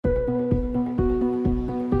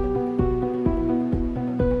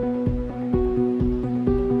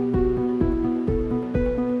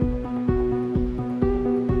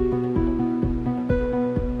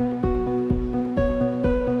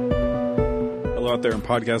Hello out there in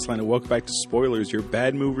podcast land, and welcome back to Spoilers, your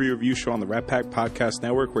bad movie review show on the Rat Pack Podcast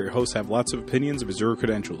Network, where your hosts have lots of opinions and zero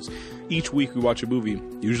credentials. Each week we watch a movie,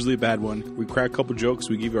 usually a bad one. We crack a couple jokes,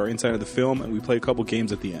 we give you our insight of the film, and we play a couple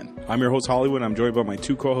games at the end. I'm your host Hollywood, and I'm joined by my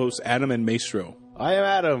two co-hosts Adam and Maestro. I am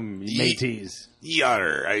Adam, you mateys.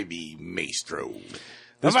 Yarr, I be Maestro.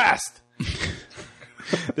 Avast!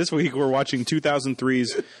 This week we're watching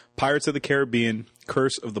 2003's Pirates of the Caribbean,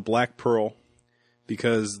 Curse of the Black Pearl,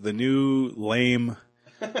 because the new lame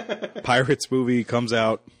Pirates movie comes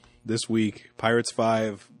out this week. Pirates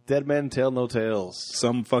 5. Dead men tell no tales.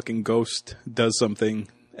 Some fucking ghost does something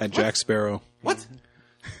at Jack Sparrow. What?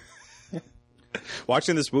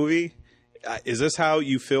 Watching this movie, is this how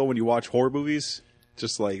you feel when you watch horror movies?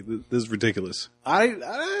 Just like, this is ridiculous.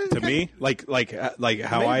 To me, like how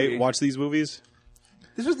Maybe. I watch these movies.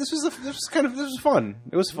 This was fun.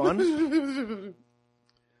 It was fun.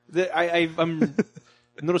 I'm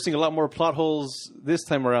noticing a lot more plot holes this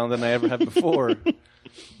time around than I ever have before.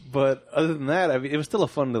 But other than that, I mean, it was still a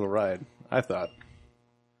fun little ride, I thought.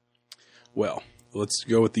 Well, let's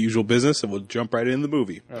go with the usual business, and we'll jump right into the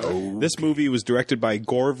movie. Oh. This movie was directed by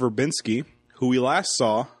Gore Verbinski, who we last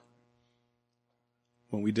saw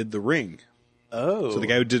when we did The Ring. Oh. So the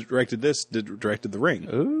guy who directed this directed The Ring.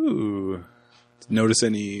 Ooh. Notice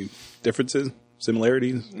any differences,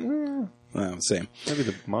 similarities? Same. Maybe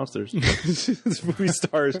the monsters. This movie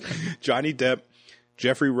stars Johnny Depp,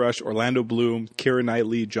 Jeffrey Rush, Orlando Bloom, Keira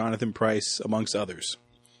Knightley, Jonathan Pryce, amongst others.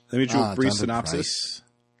 Let me do a brief synopsis,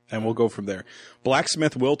 and we'll go from there.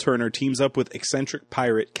 Blacksmith Will Turner teams up with eccentric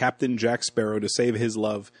pirate Captain Jack Sparrow to save his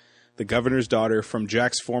love, the governor's daughter, from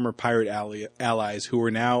Jack's former pirate allies who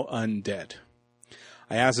are now undead.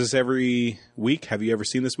 I ask this every week. Have you ever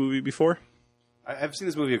seen this movie before? I've seen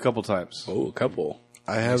this movie a couple times. Oh, a couple.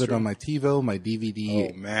 I have it on my TiVo, my DVD,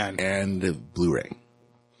 Oh, man. and Blu-ray.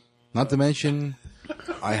 Not to mention,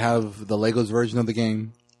 I have the Legos version of the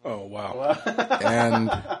game, Oh, wow. and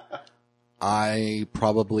I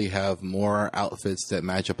probably have more outfits that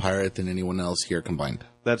match a pirate than anyone else here combined.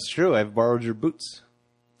 That's true. I've borrowed your boots.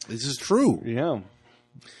 This is true. Yeah.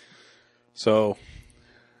 So,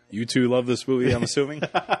 you two love this movie, I'm assuming?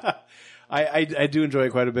 I do enjoy it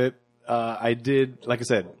quite a bit. I did, like I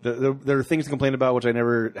said, there are things to complain about which I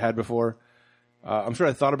never had before. I'm sure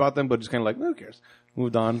I thought about them, but just kind of like, who cares?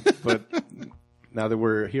 Moved on. But now that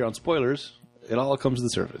we're here on spoilers, it all comes to the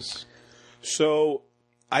surface. So,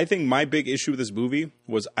 I think my big issue with this movie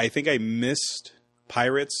was I think I missed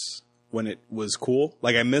Pirates when it was cool.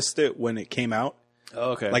 Like, I missed it when it came out.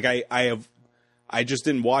 Oh, okay. Like, I just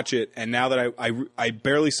didn't watch it, and now that I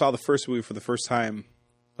barely saw the first movie for the first time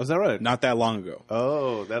is that right? not that long ago.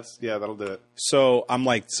 Oh, that'll do it. So, I'm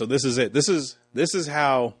like, so this is it. This is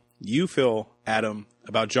how you feel, Adam,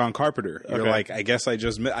 about John Carpenter. You're Okay. like, I guess I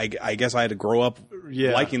guess I had to grow up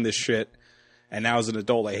liking this shit, and now as an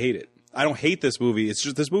adult I hate it. I don't hate this movie. It's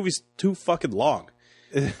just this movie's too fucking long.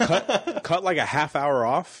 Cut like a half hour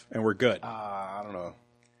off, and we're good. I don't know.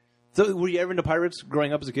 So, were you ever into pirates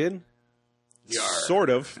growing up as a kid? Sort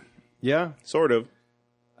of. Yeah. Sort of.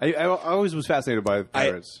 I always was fascinated by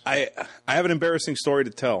pirates. I have an embarrassing story to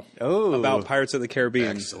tell about Pirates of the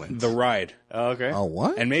Caribbean. Excellent. The ride. Oh, okay. Oh,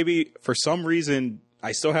 what? And maybe for some reason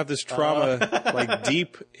I still have this trauma like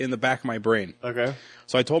deep in the back of my brain. Okay.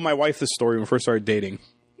 So I told my wife this story when we first started dating,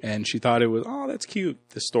 and she thought it was, oh, that's cute,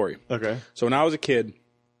 this story. Okay. So when I was a kid,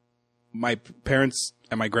 my parents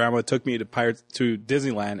and my grandma took me to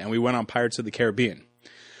Disneyland, and we went on Pirates of the Caribbean.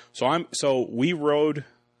 So we rode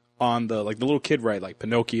on the little kid ride, like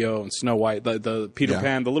Pinocchio and Snow White, the Peter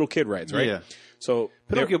Pan, the little kid rides, right? Yeah. So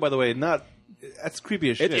Pinocchio, by the way, that's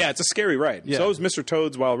creepy as shit. it's a scary ride. Yeah. So is Mr.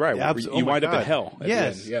 Toad's Wild Ride. Yeah, where oh you my wind up God. in hell. At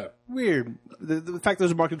Yes. the end. Yeah. Weird. The fact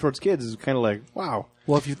those are marketed towards kids is kind of like, wow.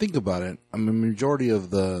 Well, if you think about it, I mean, majority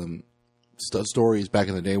of the stories back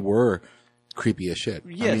in the day were creepy as shit.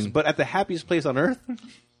 Yes, I mean, but at the happiest place on earth?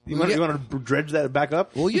 You want to dredge that back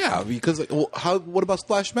up? well, yeah, because what about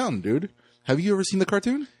Splash Mountain, dude? Have you ever seen the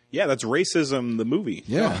cartoon? Yeah, that's Racism, the movie.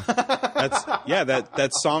 Yeah. That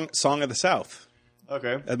Song of the South.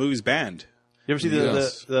 Okay. That movie's banned. You ever see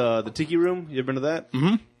Yes. the Tiki Room? You ever been to that?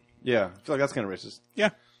 Mm-hmm. Yeah. I feel like that's kind of racist. Yeah.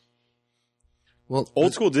 Well,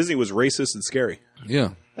 Old school Disney was racist and scary. yeah.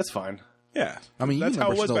 That's fine. Yeah. I mean, that's you how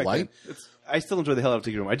it remember was Snow back White. I still enjoy the hell out of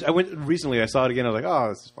Tiki Room. I went recently. I saw it again. I was like, oh,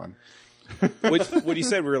 this is fun. then. What you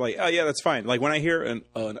said, we were like, oh, yeah, that's fine. Like, when I hear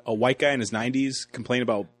a white guy in his 90s complain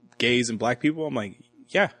about gays and black people, I'm like,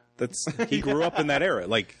 yeah, he grew up in that era.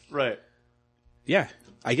 Like, Right. yeah,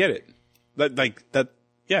 I get it.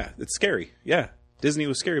 Yeah, it's scary. Yeah. Disney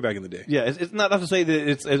was scary back in the day. Yeah, it's not to say that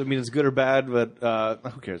it's good or bad, but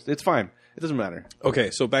who cares? It's fine. It doesn't matter. Okay,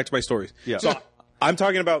 so back to my stories. Yeah. So I'm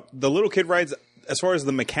talking about the little kid rides as far as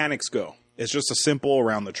the mechanics go. It's just a simple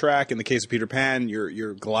around the track. In the case of Peter Pan,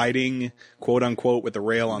 you're gliding, quote unquote, with the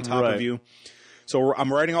rail on top of you. So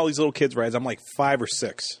I'm riding all these little kids rides. I'm like 5 or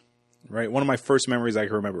 6, right? One of my first memories I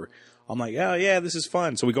can remember. I'm like, oh yeah, this is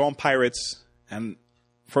fun. So we go on Pirates, and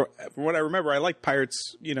from what I remember, I liked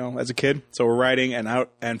Pirates, as a kid. So we're riding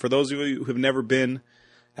and for those of you who've never been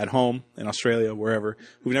at home in Australia, wherever,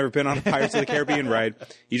 who've never been on a Pirates of the Caribbean ride,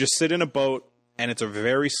 you just sit in a boat, and it's a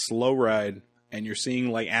very slow ride. And you're seeing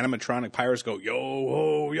like animatronic pirates go, yo,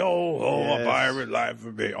 ho, yo, ho, a pirate life for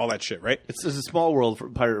me, all that shit, right? It's a small world for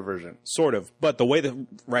pirate version. Sort of. But the way the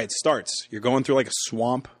ride starts, you're going through like a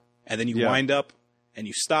swamp, and then you wind up, and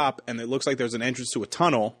you stop, and it looks like there's an entrance to a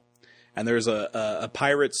tunnel, and there's a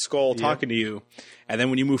pirate skull talking to you. And then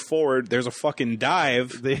when you move forward, there's a fucking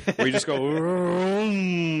dive where you just go,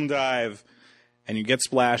 dive, and you get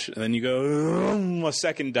splashed, and then you go, a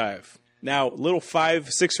second dive. Now, little 5,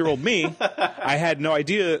 6-year-old me, I had no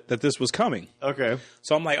idea that this was coming. Okay.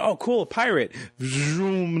 So I'm like, oh, cool, a pirate.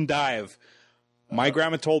 Zoom, dive. My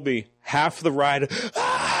grandma told me half the ride,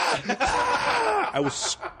 I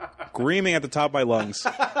was screaming at the top of my lungs.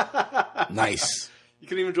 Nice. You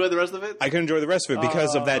couldn't even enjoy the rest of it? I couldn't enjoy the rest of it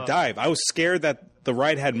because of that dive. I was scared that the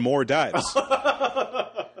ride had more dives.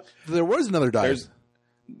 There was another dive.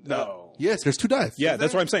 No. Yes, there's 2 dives. Yeah,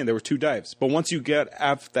 that's what I'm saying. There were 2 dives. But once you get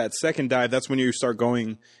after that second dive, that's when you start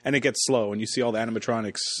going, and it gets slow, and you see all the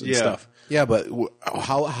animatronics and stuff. Yeah, but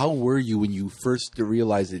how were you when you first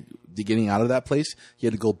realized that getting out of that place, you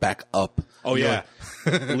had to go back up? Oh, yeah.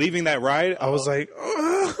 Leaving that ride, I was like...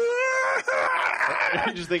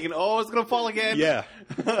 You're just thinking, oh, it's going to fall again. Yeah,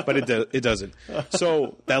 but it doesn't.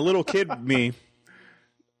 So that little kid, me,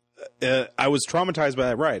 I was traumatized by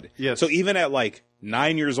that ride. Yes. So even at like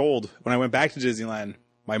 9 years old, when I went back to Disneyland,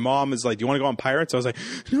 my mom is like, "Do you want to go on Pirates?" I was like,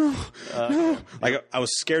 "No, no." Like I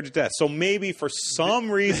was scared to death. So maybe for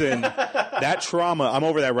some reason, that trauma, I'm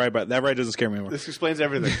over that ride, but that ride doesn't scare me anymore. This explains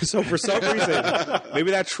everything. So for some reason,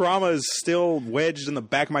 maybe that trauma is still wedged in the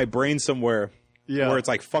back of my brain somewhere. Yeah. Where it's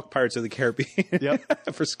like, fuck Pirates of the Caribbean.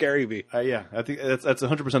 Yep. For scary me. Yeah, I think that's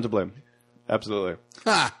 100% to blame. Absolutely.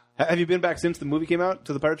 Ha! Have you been back since the movie came out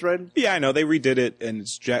to the Pirates ride? Yeah, I know. They redid it, and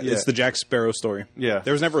it's the Jack Sparrow story. Yeah.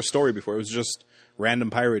 There was never a story before. It was just random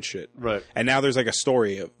pirate shit. Right. And now there's like a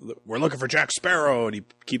story of, we're looking for Jack Sparrow, and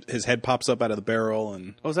his head pops up out of the barrel.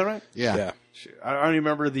 And Oh, is that right? Yeah. I don't even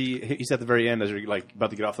remember he's at the very end as you're like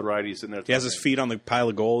about to get off the ride. He's sitting there. he has his feet on the pile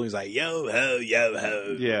of gold. He's like, yo ho, yo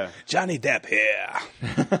ho. Yeah. Johnny Depp here.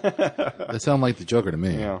 That sounded like the Joker to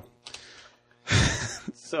me. Yeah.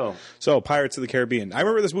 So Pirates of the Caribbean. I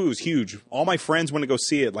remember this movie was huge. All my friends went to go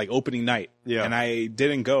see it like opening night. Yeah. And I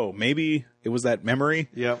didn't go. Maybe it was that memory.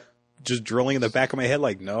 Yep. Just drilling in the back of my head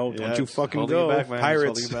like, no, don't you fucking go. Back, man.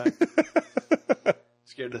 Pirates. Back.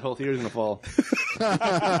 Scared the whole theater's going to fall.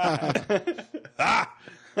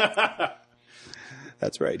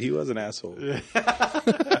 That's right. He was an asshole. This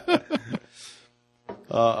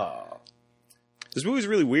movie's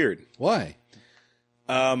really weird. Why?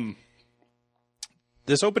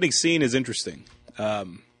 This opening scene is interesting. So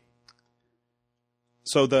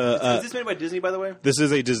Is this made by Disney, by the way? this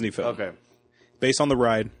is a Disney film. Okay. Based on the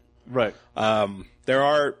ride. Right. There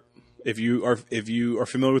are, if you are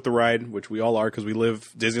familiar with the ride, which we all are because we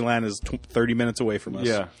live, Disneyland is 30 minutes away from us.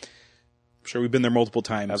 Yeah. I'm sure we've been there multiple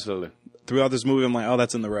times. Absolutely. Throughout this movie, I'm like, oh,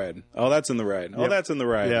 that's in the ride. Oh, that's in the ride. Oh, Yep. that's in the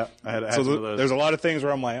ride. Yeah, I had so some of those. there's a lot of things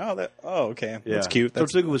where I'm like, oh, okay, Yeah. that's cute.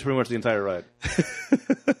 That's, Tortuga was pretty much the entire ride.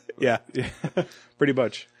 yeah, pretty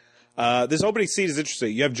much. This opening scene is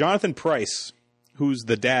interesting. You have Jonathan Pryce, who's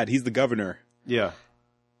the dad. He's the governor. Yeah.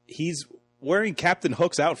 He's wearing Captain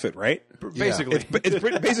Hook's outfit, right? Basically. It's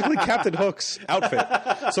basically Captain Hook's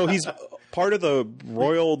outfit. So he's part of the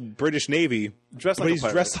Royal British Navy, Dressed like but a he's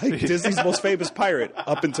pirate. dressed like Disney's most famous pirate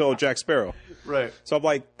up until Jack Sparrow. Right. So I'm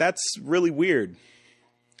like, that's really weird.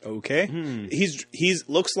 Okay, he's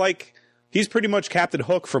looks like he's pretty much Captain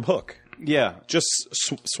Hook from Hook. Yeah. Just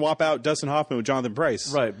swap out Dustin Hoffman with Jonathan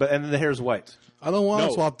Pryce. Right. And then the hair's white. I don't want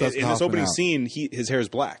to swap Dustin in this Hoffman opening out. scene, his hair is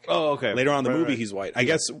black. Oh, okay. Later on in the Right, movie, right. he's white. I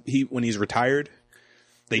guess when he's retired,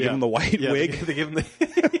 they give him the white Yeah, wig. They give him the.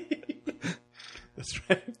 That's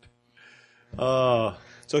right.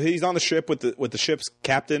 So he's on the ship with the ship's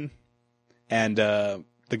captain and the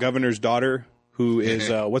governor's daughter, who is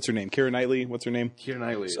what's her name? Keira Knightley. What's her name? Keira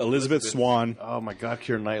Knightley. Elizabeth Swan. Oh my God,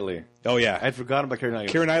 Keira Knightley. Oh yeah, I'd forgotten about Keira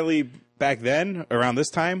Knightley. Keira Knightley back then, around this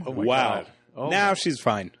time. Oh my wow. God. Oh now my- she's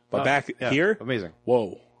fine, but Oh, back yeah, here, amazing.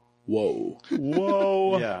 Whoa.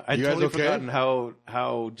 Whoa. Yeah, I'd You guys totally okay? forgotten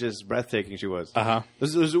how just breathtaking she was. Uh-huh.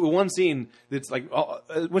 There's one scene that's like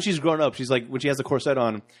when she's grown up, she's like when she has the corset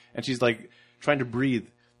on and she's like trying to breathe.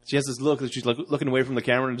 She has this look that she's like looking away from the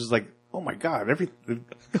camera and just like, oh my god, the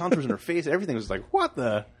contours in her face, everything was like, what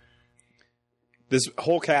the? This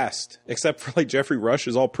whole cast, except for like Jeffrey Rush,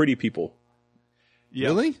 is all pretty people. Yeah.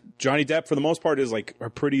 Really? Johnny Depp, for the most part, is like a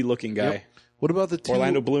pretty looking guy. Yep. What about the two?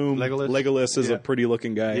 Orlando Bloom, Legolas. is Yeah. a pretty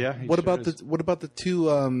looking guy. Yeah. he What sure about is. the two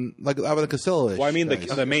like Abbott and Costello? Well, I mean guys?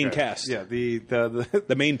 the main Okay. cast. Yeah, the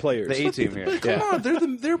The main players. the A team here. Come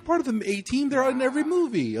on, they're part of the A team. They're in every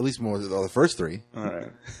movie, at least more than the first three. All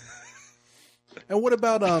right. And what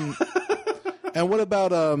about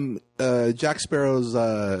Jack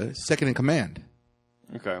Sparrow's second in command?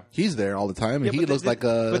 Okay. He's there all the time, and Yeah, he but looks like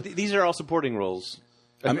a. But these are all supporting roles.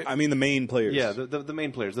 I mean the main players. Yeah, the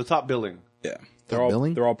main players, the top billing. yeah.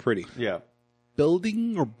 Billing? They're all pretty. Yeah,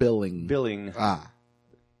 building or billing? billing. Ah,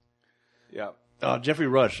 Yeah. Jeffrey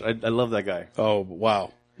Rush. I love that guy. Oh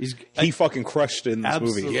wow. He fucking crushed in this movie.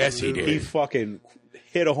 Absolutely. Yes, he did. He fucking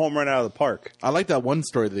hit a home run out of the park. I like that one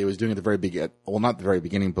story that he was doing at the very beginning. Well, not the very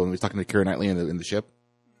beginning, but when he was talking to Keira Knightley in the ship.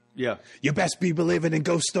 Yeah. You best be believing in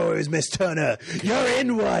ghost stories, Miss Turner. You're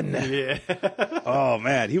in one. Yeah. Oh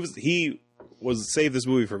man, he was saved this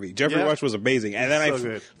movie for me. Jeffrey Yeah. Rush was amazing, and then So I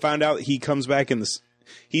good. found out he comes back in this.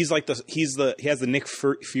 He has the Nick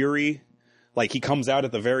Fury, like he comes out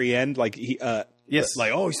at the very end, like he Yes.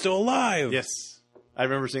 like oh he's still alive. Yes. I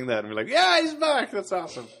remember seeing that and be like, yeah, he's back. That's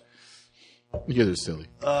awesome. You guys are silly.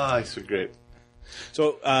 Ah, he's so great.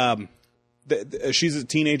 So she's a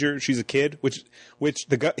teenager, she's a kid, which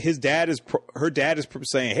his dad is her dad is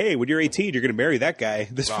saying, hey, when you're 18, you're going to marry that guy.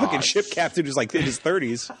 This fucking ship captain is like in his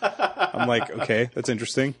 30s. I'm like, okay, that's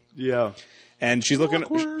interesting. Yeah. And she's looking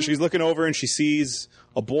over and she sees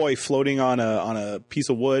a boy floating on a piece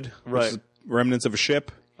of wood, which Right. is remnants of a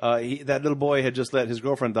ship. That little boy had just let his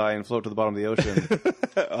girlfriend die and float to the bottom of the ocean.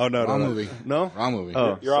 Oh no, Wrong no, movie. No? Wrong movie.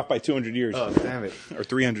 Oh. You're off by 200 years Oh, damn it. or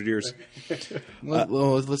 300 years.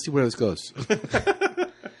 Let's see where this goes.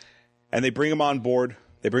 And they bring him on board.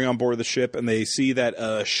 They bring him on board the ship, and they see that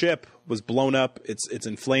a ship was blown up. It's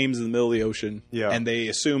in flames in the middle of the ocean. Yeah. And they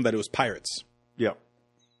assume that it was pirates. Yeah.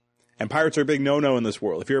 And pirates are a big no-no in this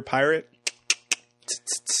world. If you're a pirate,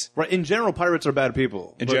 Right. In general, pirates are bad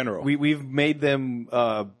people. In But general. we've made them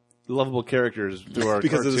lovable characters through our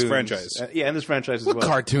Because of this cartoons. franchise. Yeah, and this franchise as What well.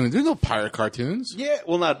 cartoons? There's no pirate cartoons. Yeah,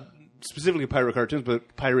 well, not specifically pirate cartoons,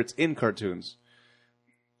 but pirates in cartoons.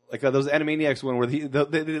 Like those Animaniacs one where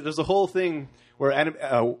there's a whole thing where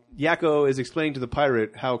Yakko is explaining to the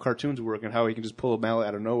pirate how cartoons work and how he can just pull a mallet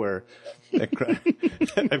out of nowhere and,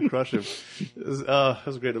 and crush him. It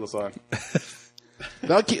was a great little song.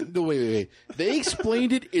 Wait. They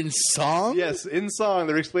explained it in song? Yes, in song,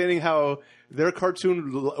 they're explaining how their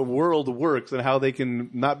cartoon world works and how they can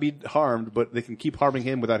not be harmed, but they can keep harming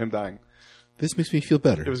him without him dying. This makes me feel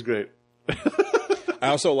better. It was great. I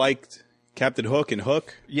also liked Captain Hook and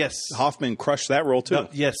Hook. Yes. Hoffman crushed that role too.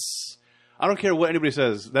 Yes. I don't care what anybody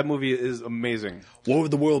says. That movie is amazing. What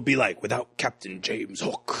would the world be like without Captain James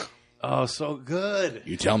Hook? Oh, so good.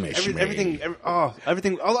 You tell me, Shmee. Everything. All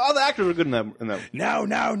the actors are good in that. No,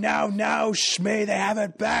 Shmee, they have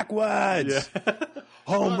it backwards. Yeah.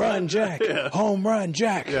 Home run, Jack. Yeah. Home run,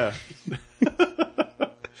 Jack. Yeah.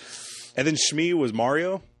 And then Shmee was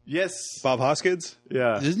Mario, Yes. Bob Hoskins.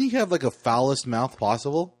 Yeah. Doesn't he have like a foulest mouth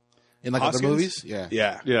possible in like Hoskins? other movies? Yeah.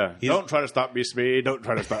 Yeah. Yeah. He's- Don't try to stop me, Smee. Don't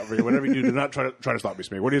try to stop me. Whatever you do not try to stop me,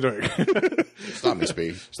 Smee. What are you doing? Stop me,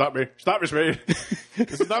 Speed. Stop me. Stop me, Smee.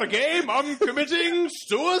 This is not a game. I'm committing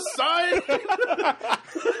suicide.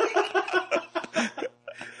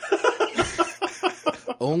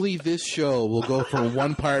 Only this show will go from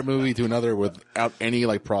one pirate movie to another without any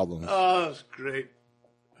like problem. Oh, that's great.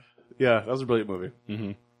 Yeah, that was a brilliant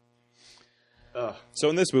movie. So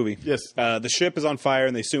in this movie, Yes. the ship is on fire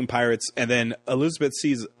and they assume pirates. And then Elizabeth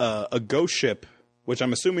sees a ghost ship, which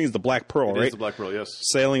I'm assuming is the Black Pearl, It right? is the Black Pearl, yes.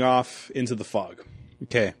 Sailing off into the fog.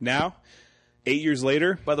 Okay, now 8 years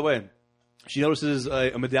later, By the way, she notices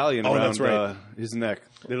a medallion Oh, around that's right. His neck.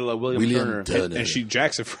 Little William Turner. and she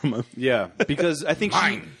jacks it from him. Yeah, because I think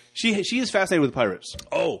she is fascinated with pirates.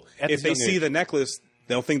 Oh, At if this they young see age. the necklace,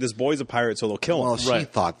 they'll think this boy's a pirate, so they'll kill him. Well, she Right.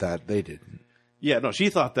 thought that they didn't. Yeah, no, she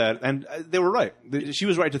thought that, and they were right. She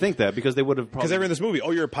was right to think that because they would have Because probably they're in this movie. Oh,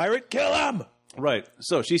 you're a pirate? Kill him! right.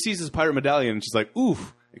 So she sees this pirate medallion, and she's like,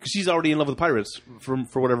 "Oof," because she's already in love with pirates for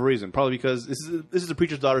whatever reason. Probably because this is a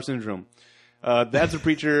preacher's daughter syndrome. Dad's a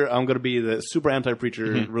preacher. I'm going to be the super anti-preacher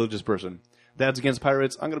religious person. Dad's against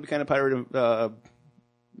pirates. I'm going to be kind of pirate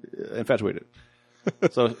infatuated.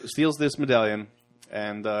 So steals this medallion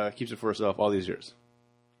and keeps it for herself all these years.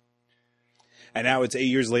 And now it's 8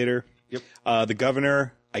 years later. Yep. The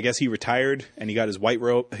governor, I guess he retired, and he got his white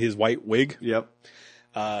wig. Yep.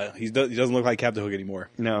 He doesn't look like Captain Hook anymore.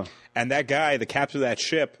 No. And that guy, the captain of that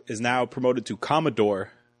ship, is now promoted to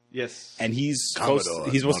Commodore. Yes. And he's supposed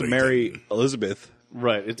to marry Elizabeth.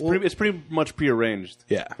 Right. It's pretty much prearranged.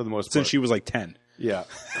 Yeah. For the most part. Since she was like 10. Yeah.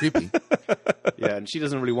 Creepy. Yeah, and she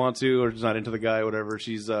doesn't really want to, or is not into the guy, or whatever.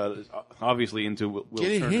 She's obviously into Will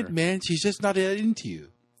Get a Turner. hint, man. She's just not into you.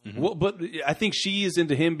 Mm-hmm. Well, but I think she is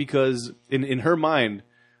into him because in her mind,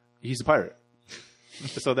 he's a pirate.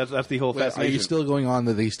 So that's the whole Wait, are fascination. you still going on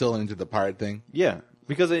that he's still into the pirate thing? Yeah,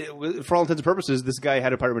 because for all intents and purposes, this guy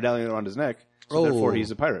had a pirate medallion around his neck, so therefore he's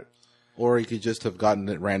a pirate. Or he could just have gotten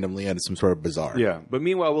it randomly at some sort of bazaar. Yeah, but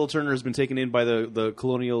meanwhile, Will Turner has been taken in by the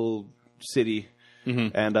colonial city,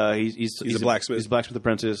 and he's a blacksmith. He's a blacksmith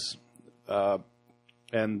apprentice,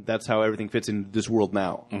 and that's how everything fits in this world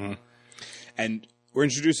now. Mm-hmm. And we're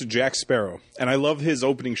introduced to Jack Sparrow, and I love his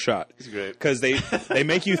opening shot. He's great because they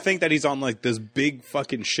make you think that he's on like this big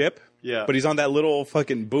fucking ship. Yeah, but he's on that little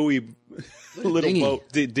fucking buoy,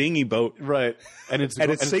 dinghy boat, right? And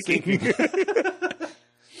it's sinking.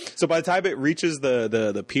 So by the time it reaches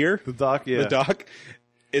the pier, the dock,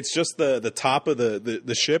 it's just the top of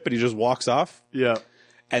the ship, and he just walks off. Yeah,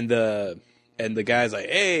 and the guy's like,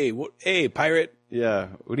 "Hey, pirate! Yeah,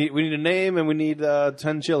 we need a name, and we need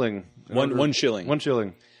 10 shilling. One shilling. 1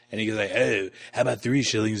 shilling." And he goes like, "Oh, how about 3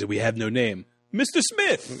 shillings and we have no name, Mr.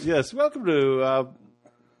 Smith?" Yes, welcome to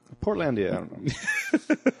Portlandia. I don't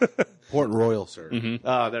know. Port Royal, sir.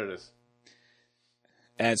 Mm-hmm. There it is.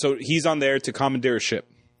 And so he's on there to commandeer a ship.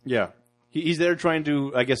 Yeah, he's there trying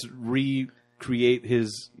to, I guess, recreate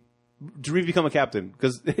to become a captain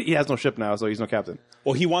because he has no ship now, so he's no captain.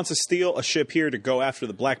 Well, he wants to steal a ship here to go after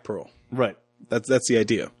the Black Pearl. Right. That's the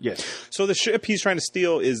idea. Yes. So the ship he's trying to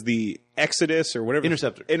steal is the Exodus or whatever.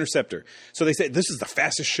 Interceptor. So they say this is the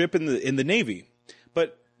fastest ship in the Navy.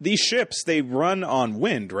 But these ships, they run on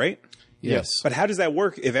wind, right? Yes. But how does that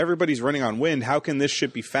work if everybody's running on wind? How can this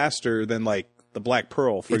ship be faster than like the Black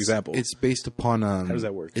Pearl, for example? It's based upon how does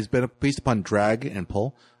that work? It's based upon drag and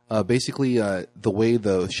pull. Basically, the way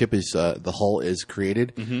the ship is, the hull is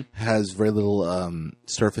created, has very little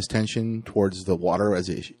surface tension towards the water as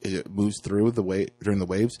it moves through during the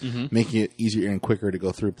waves, making it easier and quicker to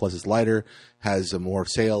go through. Plus, it's lighter, has more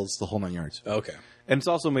sails, the whole 9 yards. Okay, and it's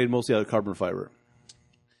also made mostly out of carbon fiber.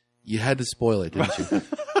 You had to spoil it, didn't you?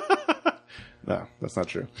 No, that's not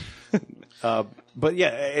true. But yeah,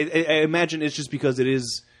 I imagine it's just because it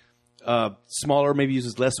is smaller, maybe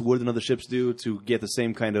uses less wood than other ships do to get the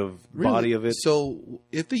same kind of body of it. So,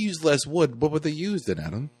 if they use less wood, what would they use then,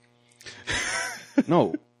 Adam?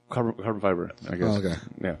 No, carbon fiber, I guess. Oh, okay.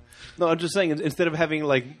 Yeah. No, I'm just saying, instead of having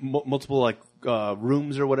like multiple like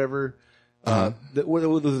rooms or whatever,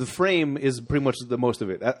 the frame is pretty much the most of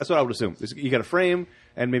it. That's what I would assume. You got a frame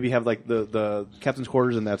and maybe have like the captain's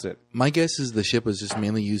quarters, and that's it. My guess is the ship was just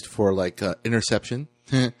mainly used for like interception.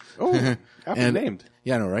 Oh, aptly named.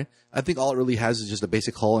 Yeah, I know, right? I think all it really has is just a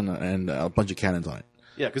basic hull and a bunch of cannons on it.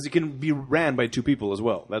 Yeah, because it can be ran by 2 people as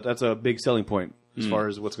well. That's a big selling point as far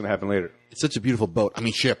as what's going to happen later. It's such a beautiful boat. I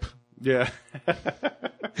mean, ship. Yeah.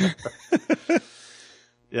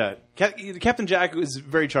 Yeah. Captain Jack is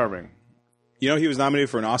very charming. You know, he was nominated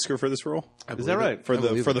for an Oscar for this role. Is that right? For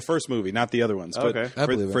the first movie, not the other ones. Okay.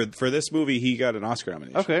 But for this movie, he got an Oscar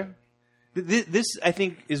nomination. Okay. This, I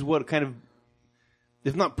think, is what kind of,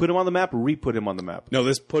 if not put him on the map, re-put him on the map. No,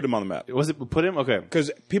 this put him on the map. Was it put him? Okay. Because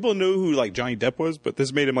people knew who like Johnny Depp was, but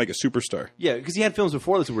this made him like a superstar. Yeah, because he had films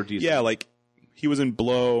before this were decent. Yeah, like he was in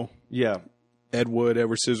Blow. Yeah. Ed Wood,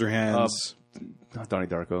 Edward Scissorhands. Not Donnie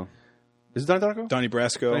Darko. Is it Donnie Darko? Donnie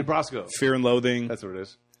Brasco. Donnie Brasco. Fear and Loathing. That's what it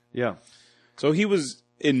is. Yeah. So he was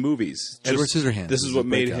in movies. Edward Scissorhands. This is what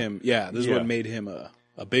made him. Yeah, this is what made him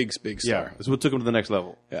a big star. Yeah. This is what took him to the next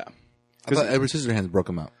level. Yeah. I thought Edward Scissorhands broke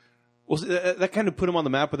him out. Well, that kind of put him on the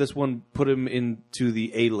map, but this one put him into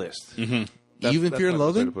the A list. Mm-hmm. Even Fear and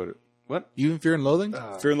Loathing? What? Even Fear and Loathing?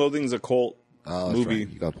 Fear and Loathing is a cult movie.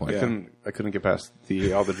 Right. You got a point. Yeah. I couldn't get past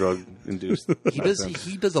all the drug induced.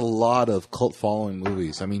 He does a lot of cult following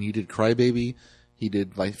movies. I mean, he did Crybaby. He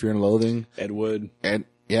did like Fear and Loathing. Ed Wood.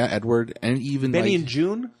 Edward, and even Benny and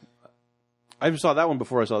June. I saw that one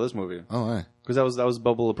before I saw this movie. Oh, yeah. Because that was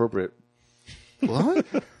bubble appropriate. What?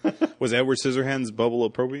 Was Edward Scissorhands bubble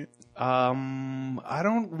appropriate? I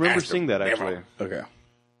don't remember seeing that actually. Okay.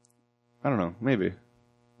 I don't know. Maybe.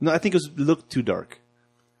 No, I think it looked too dark.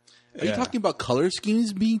 Are you talking about color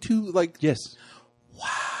schemes being too like? Yes. Wow.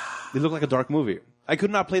 It looked like a dark movie. I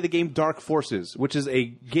could not play the game Dark Forces, which is a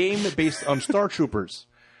game based on Star Troopers.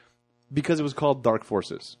 Because it was called Dark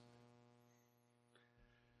Forces.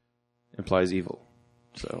 Implies evil.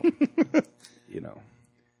 So,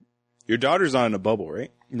 Your daughter's not in a bubble,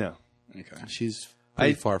 right? No. Okay. She's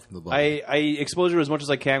pretty far from the bubble. I expose her as much as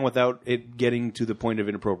I can without it getting to the point of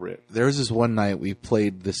inappropriate. There was this one night we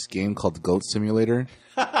played this game called Goat Simulator,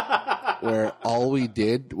 where all we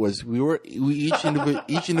did was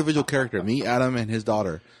each individual character, me, Adam, and his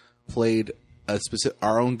daughter, played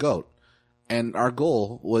our own goat, and our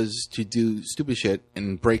goal was to do stupid shit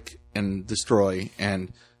and break and destroy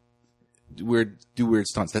and do weird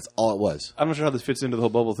stunts. That's all it was. I'm not sure how this fits into the whole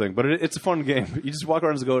bubble thing, but it's a fun game. You just walk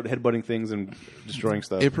around as a goat, headbutting things and destroying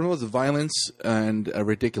stuff. It promotes violence and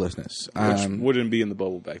ridiculousness. Which wouldn't be in the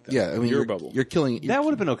bubble back then. Yeah, I mean, your bubble. You're killing. That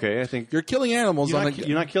would have been okay, I think. You're killing animals.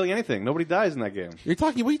 You're not killing anything. Nobody dies in that game. What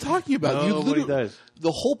are you talking about? Nobody dies.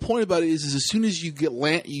 The whole point about it is as soon as you get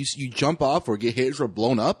you jump off or get hit or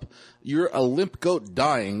blown up, you're a limp goat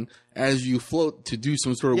dying as you float to do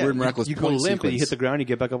some sort of weird miraculous You go point limp sequence. and you hit the ground, you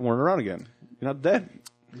get back up and run around again. You're not dead.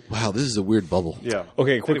 Wow, this is a weird bubble. Yeah.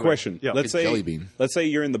 Okay, quick question. Yeah. Let's say Jelly bean. Let's say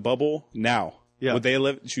you're in the bubble now. Yeah. Would they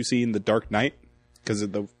let you see in the Dark Knight? Because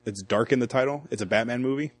it's dark in the title. It's a Batman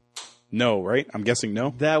movie. No, right? I'm guessing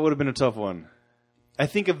no. That would have been a tough one. I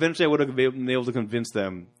think eventually I would have been able to convince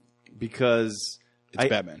them because It's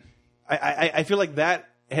Batman. I feel like that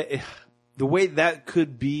the way that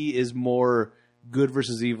could be is more good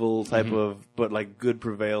versus evil type of, but like good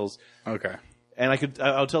prevails. Okay. And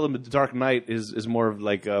I'll tell them the Dark Knight is more of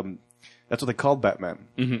like that's what they called Batman.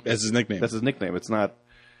 Mm-hmm. That's his nickname. That's his nickname. It's not.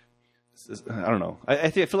 I don't know. I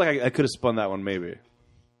feel like I could have spun that one maybe.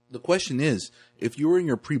 The question is, if you were in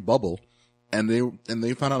your pre-bubble and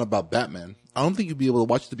they found out about Batman, I don't think you'd be able to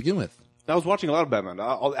watch it to begin with. I was watching a lot of Batman.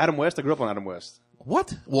 Adam West. I grew up on Adam West.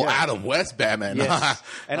 What? Well, Yeah. Adam West Batman. Yes.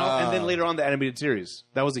 and then later on the animated series.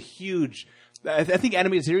 That was a huge. I think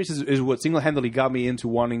animated series is what single-handedly got me into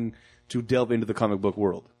wanting to delve into the comic book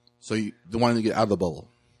world. So you wanted to get out of the bubble.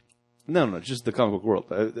 No, just the comic book world.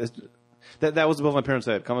 That was above my parents'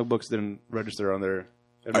 head. Comic books didn't register on their.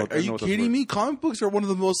 Are you kidding me? Comic books are one of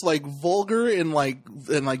the most vulgar and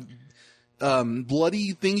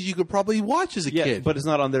bloody things you could probably watch as a Yeah, kid. but it's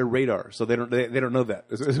not on their radar, so they don't know that.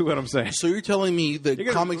 Is what I'm saying. So you're telling me that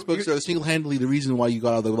comics books are single-handedly the reason why you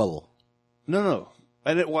got out of the bubble? No.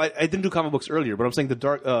 I didn't do comic books earlier, but I'm saying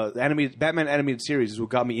the animated Batman animated series is what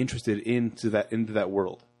got me interested into that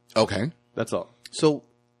world. Okay. That's all. So,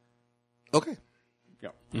 okay. Yeah.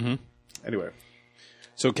 Mm-hmm. Anyway,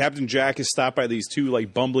 So Captain Jack is stopped by these two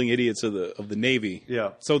bumbling idiots of the Navy.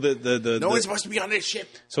 Yeah. So the No one's supposed to be on this ship.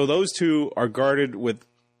 so those two are guarded with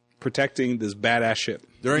protecting this badass ship.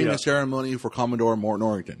 During Yeah. the ceremony for Commodore Morton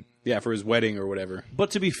Orrington. Yeah, for his wedding or whatever. but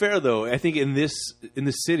to be fair though, I think in this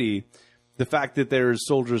city, the fact that there's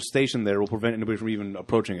soldiers stationed there will prevent anybody from even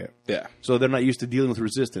approaching it. Yeah. So they're not used to dealing with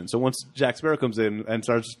resistance. So once Jack Sparrow comes in and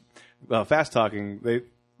starts fast talking,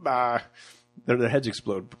 their heads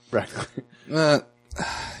explode practically.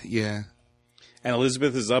 Yeah. And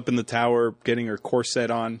Elizabeth is up in the tower getting her corset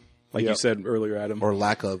on, like you said earlier, Adam. Or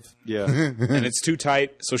lack of. Yeah. And it's too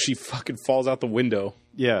tight, so she fucking falls out the window.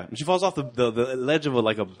 Yeah, and she falls off the ledge of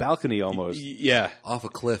a balcony almost. Yeah. Off a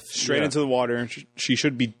cliff. Straight into the water. And she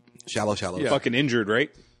should be Shallow. fucking injured,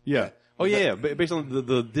 right? Yeah. Oh yeah. Based on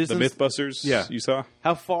the distance, The Mythbusters Yeah. you saw?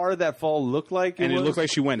 how far that fall looked like, And it was? looked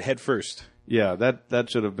like she went head first. Yeah, that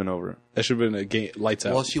should have been over. That should have been a lights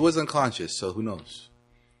out. Well, she was unconscious, so who knows?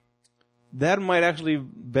 That might actually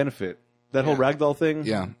benefit that whole ragdoll thing.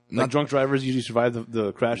 Yeah. like drunk drivers usually survive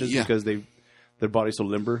the crashes Yeah. because their body's so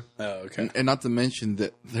limber. oh, okay. And not to mention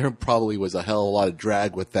that there probably was a hell of a lot of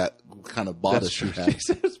drag with that kind of bodice she had.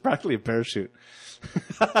 It's practically a parachute.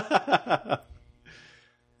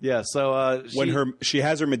 Yeah, so When she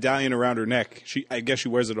has her medallion around her neck, I guess she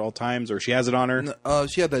wears it at all times, or she has it on her.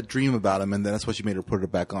 She had that dream about him, and then that's why she made her put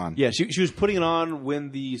it back on. yeah, she was putting it on when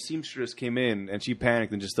the seamstress came in, and she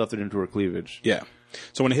panicked and just stuffed it into her cleavage. Yeah.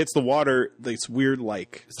 So when it hits the water, this weird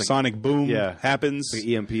sonic boom Yeah. happens. Like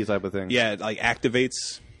EMP type of thing. Yeah, it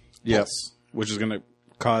activates, Yes. which is going to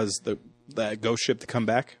cause that ghost ship to come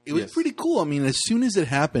back. It was pretty cool. I mean, as soon as it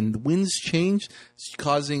happened, the winds changed,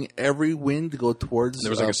 causing every wind to go towards There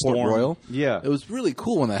was like a Port storm. Royal. Yeah. It was really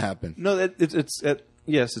cool when that happened. No,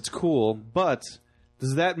 yes, it's cool, but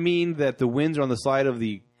does that mean that the winds are on the side of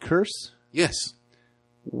the curse? Yes,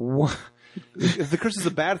 What? If the curse is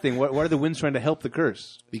a bad thing, why are the winds trying to help the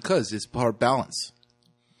curse? because it's part balance.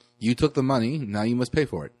 You took the money, now you must pay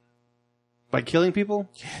for it. By killing people?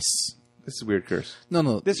 Yes. This is a weird curse.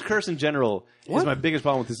 No. This curse in general is What? my biggest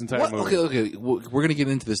problem with this entire What? movie. Okay. We're going to get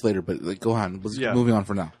into this later, but go on. Let's Yeah. moving on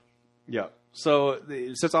for now. Yeah. So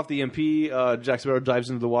it sets off the EMP. Jack Sparrow dives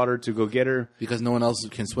into the water to go get her. Because no one else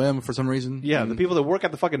can swim for some reason. Yeah, the people that work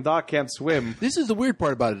at the fucking dock can't swim. This is the weird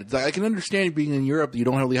part about it. It's like, I can understand being in Europe, you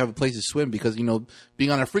don't really have a place to swim because, being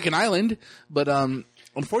on a freaking island. But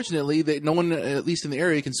unfortunately, no one, at least in the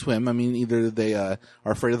area, can swim. I mean, either they are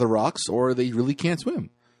afraid of the rocks or they really can't swim.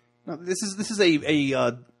 No, this is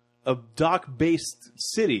a dock-based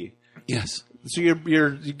city. Yes. So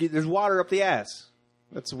there's water up the ass.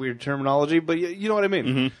 That's a weird terminology, but you know what I mean.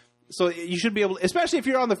 Mm-hmm. So you should be able, especially if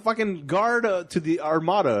you're on the fucking guard to the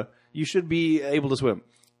Armada, you should be able to swim.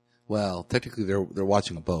 Well, technically, they're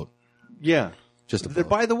watching a boat. Yeah, Just a they're boat.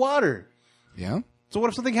 by the water. Yeah? So what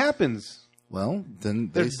if something happens? Well,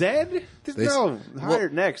 then They're dead? No,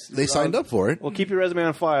 hired next. They signed up for it. Well, keep your resume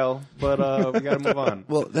on file, but we got to move on.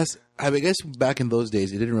 Well, I guess back in those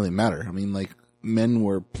days, it didn't really matter. I mean, like, men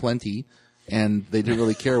were plenty, and they didn't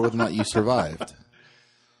really care whether or not you survived.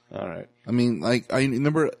 All right. I mean, like, I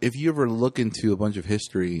remember if you ever look into a bunch of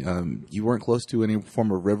history, you weren't close to any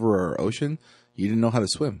form of river or ocean, you didn't know how to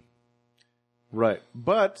swim. Right.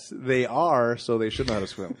 But they are, so they should know how to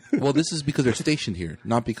swim. Well, this is because they're stationed here,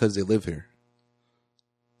 not because they live here.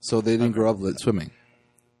 So they didn't grow up swimming.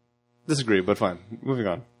 Disagree, but fine. Moving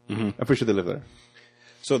on. Mm-hmm. I'm pretty sure they live there.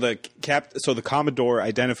 So the Commodore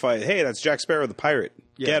identified, hey, that's Jack Sparrow, the pirate.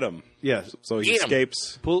 Yeah. Get him. Yeah. So he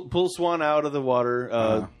escapes. Pull Swan out of the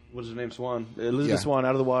water. What's his name? Swan. Elizabeth Yeah. Swan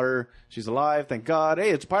out of the water. She's alive. Thank God. Hey,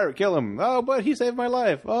 it's a pirate. Kill him. Oh, but he saved my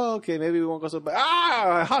life. Oh, okay. Maybe we won't go so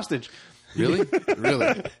bad. Hostage. Really?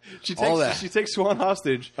 Really? She All that. takes Swan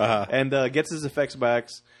hostage and gets his effects back,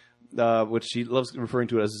 which she loves referring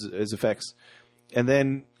to as his effects. And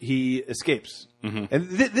then he escapes. Mm-hmm. And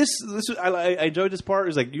this I enjoyed this part.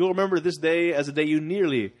 It's like, you'll remember this day as a day you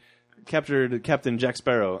nearly captured Captain Jack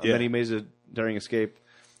Sparrow. And then he makes a daring escape,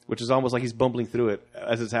 which is almost like he's bumbling through it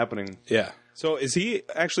as it's happening. Yeah. So is he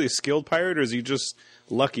actually a skilled pirate, or is he just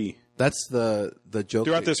lucky? That's the joke.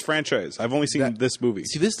 Throughout this franchise, I've only seen this movie.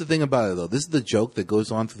 See, this is the thing about it, though. This is the joke that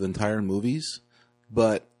goes on through the entire movies,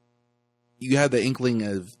 but you have the inkling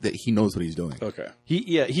that he knows what he's doing. Okay.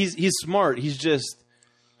 He's smart. He's just,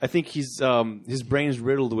 I think his brain's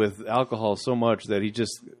riddled with alcohol so much that he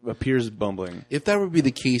just appears bumbling. If that would be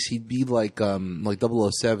the case, he'd be like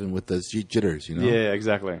 007 with the jitters, you know? Yeah,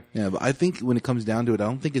 exactly. Yeah, but I think when it comes down to it, I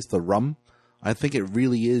don't think it's the rum. I think it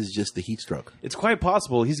really is just the heat stroke. It's quite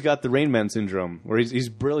possible he's got the Rain Man syndrome, where he's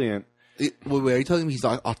brilliant. Wait, are you telling me he's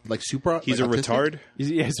like super? He's like a autistic? retard?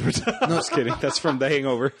 He's a retard. No, just kidding. That's from The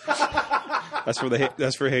Hangover. That's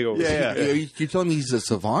for Hangover. Yeah. You're telling me he's a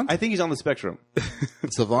savant? I think he's on the spectrum.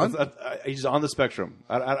 Savant? He's on the spectrum.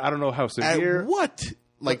 I don't know how severe. At what?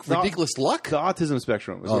 Like The- ridiculous luck? The autism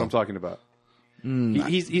spectrum is what I'm talking about.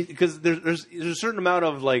 He's because there's a certain amount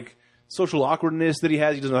of like social awkwardness that he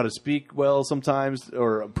has. He doesn't know how to speak well sometimes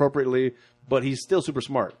or appropriately, but he's still super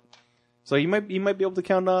smart. So he might be able to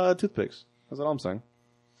count toothpicks. That's all I'm saying.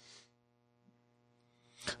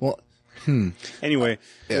 Well, Anyway,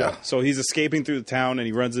 Yeah. So he's escaping through the town, and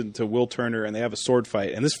he runs into Will Turner, and they have a sword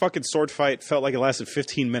fight. And this fucking sword fight felt like it lasted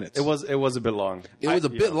 15 minutes. It was a bit long. it was a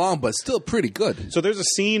bit long, but still pretty good. So there's a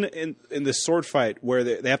scene in this sword fight where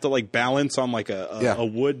they have to like balance on like a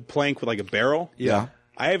wood plank with like a barrel. Yeah.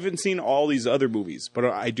 I haven't seen all these other movies, but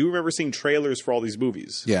I do remember seeing trailers for all these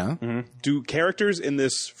movies. Yeah. Do characters in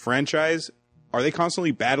this franchise, are they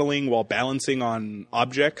constantly battling while balancing on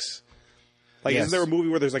objects? Like, Yes. isn't there a movie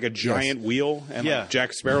where there's like a giant wheel and Yeah. like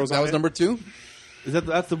Jack Sparrow's That on was it? number 2?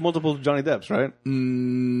 That's the multiple Johnny Depps, right?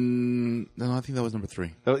 No, I think that was number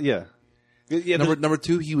 3. Oh, yeah. Yeah. Number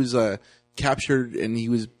 2, he was captured, and he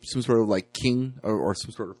was some sort of like king or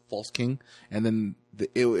some sort of false king, and then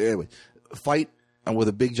anyway, fight with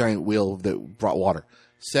a big giant wheel that brought water.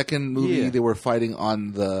 Second movie, Yeah. they were fighting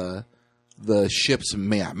on the ship's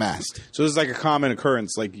mast. So this is like a common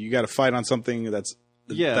occurrence. Like, you got to fight on something that's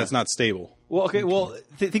not stable. Well, okay. Well,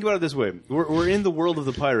 think about it this way: we're in the world of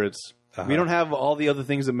the pirates. We don't have all the other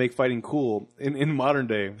things that make fighting cool in modern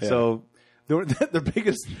day. So their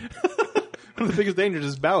biggest one of the biggest dangers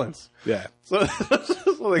is balance. Yeah. So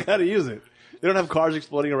they got to use it. They don't have cars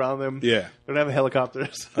exploding around them. Yeah. They don't have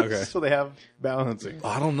helicopters. Okay. So they have balancing.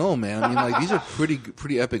 I don't know, man. I mean, like these are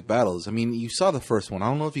pretty epic battles. I mean, you saw the first one. I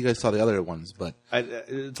don't know if you guys saw the other ones, but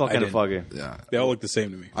It's all kind of foggy. yeah, They all look the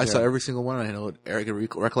same to me. I saw every single one. I know Eric can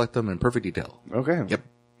recollect them in perfect detail. Okay. Yep.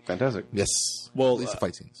 Fantastic. Yes. Well, at least the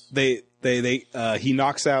fight scenes. He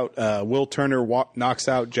knocks out Will Turner knocks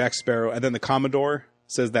out Jack Sparrow, and then the Commodore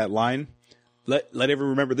says that line. Let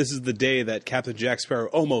everyone remember this is the day that Captain Jack Sparrow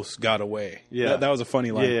almost got away. Yeah. That was a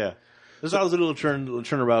funny line. Yeah. There's all those little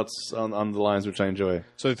turnaboutes on the lines, which I enjoy.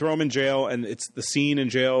 So they throw him in jail, and it's the scene in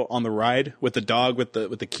jail on the ride with the dog with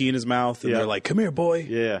the key in his mouth, and they're like, "Come here, boy."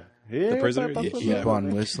 Yeah. The prisoner. Keep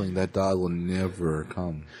on whistling. That dog will never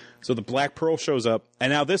come. So the Black Pearl shows up,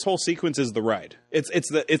 and now this whole sequence is the ride. It's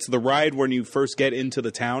the ride when you first get into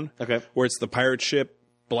the town. Okay. Where it's the pirate ship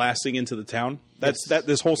blasting into the town.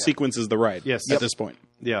 This whole sequence is the ride. Yes. At this point.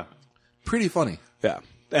 Yeah. Pretty funny. Yeah.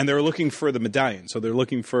 And they're looking for the medallion. So they're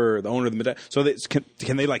looking for the owner of the medallion. So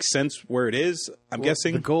can they like sense where it is? I'm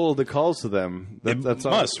guessing the gold that calls to them. That's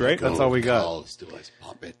must, right? That's all we got. Calls to us,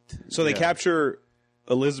 puppet. So they capture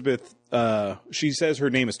Elizabeth. She says her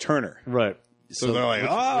name is Turner. Right. So they're like,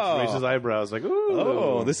 Raises eyebrows, like, ooh.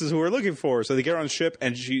 oh, this is who we're looking for. So they get her on the ship,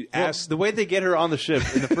 and she asks. The way they get her on the ship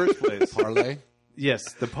in the first place. Parlay.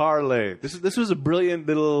 Yes, the parlay. This was a brilliant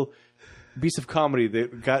little piece of comedy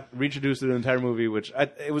that got reintroduced in the entire movie, which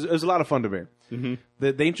it was a lot of fun to me. Mm-hmm.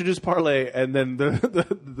 They introduced parlay, and then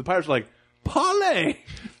the pirates were like, parlay!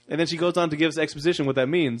 And then she goes on to give us exposition what that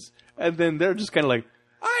means, and then they're just kind of like,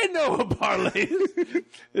 I know what parlay is.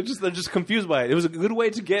 They're just confused by it. It was a good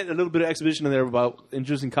way to get a little bit of exposition in there about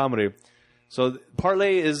introducing comedy. So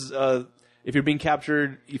parlay is if you're being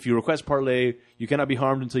captured, if you request parlay, you cannot be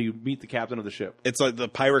harmed until you meet the captain of the ship. It's like the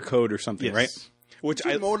pirate code or something, Yes. right? Which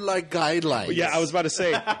More like guidelines. yeah, I was about to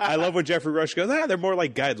say. I love when Jeffrey Rush goes, they're more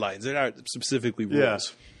like guidelines. They're not specifically rules. Yeah.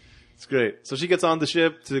 It's great. So she gets on the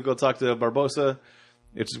ship to go talk to Barbosa,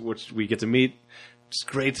 which we get to meet. It's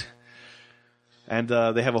great. And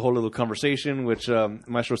they have a whole little conversation, which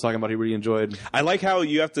Maestro was talking about. He really enjoyed. I like how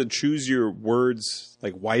you have to choose your words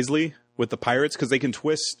like wisely with the pirates because they can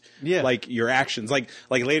twist like your actions. Like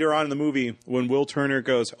later on in the movie when Will Turner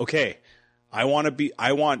goes, "Okay, I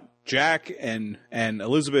want Jack and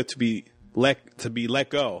Elizabeth to be let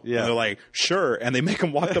go." Yeah. And they're like, "Sure," and they make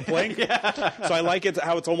him walk the plank. So I like it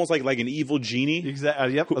how it's almost like an evil genie.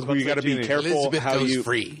 Exactly. Yep. I was about You to got to say be genie. careful Elizabeth how goes you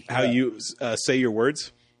free. say your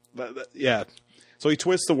words. Yeah. So he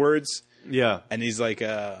twists the words. Yeah. And he's like,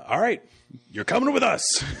 all right, you're coming with us.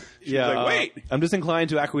 She's like, wait. I'm just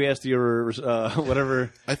inclined to acquiesce to your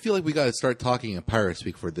whatever. I feel like we got to start talking in pirate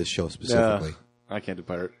speak for this show specifically. I can't do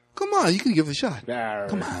pirate. Come on, you can give it a shot.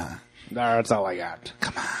 Come on. That's all I got.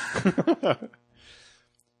 Come on.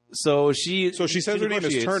 So she says her name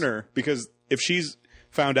is Turner because if she's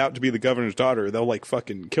found out to be the governor's daughter, they'll like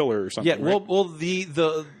fucking kill her or something. Yeah, right? well,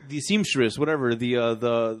 the seamstress, whatever, the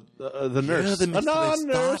nurse, the Anon,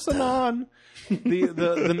 nurse, Anon.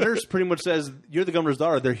 the nurse pretty much says, "You're the governor's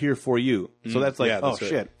daughter. They're here for you." So that's like, that's right.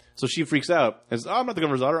 shit. So she freaks out and says, "I'm not the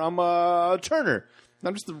governor's daughter. I'm Turner.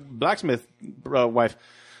 I'm just the blacksmith wife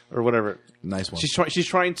or whatever." Nice one. She's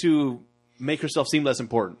trying to make herself seem less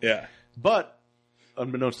important. Yeah. But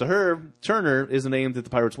unbeknownst to her, Turner is the name that the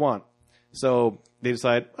pirates want. So they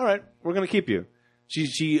decide, all right, we're going to keep you.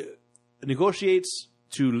 She negotiates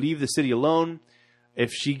to leave the city alone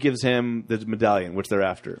if she gives him the medallion, which they're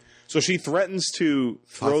after. So she threatens to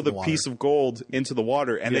throw in the the water. piece of gold into the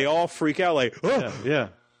water, and they all freak out like, oh, Yeah.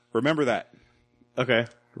 remember that. Okay.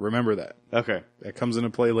 Remember that. Okay. That comes into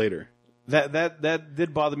play later. That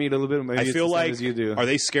did bother me a little bit. Maybe I it's feel the same like, as you do. are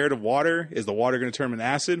they scared of water? Is the water going to turn them into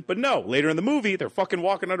acid? But no, later in the movie, they're fucking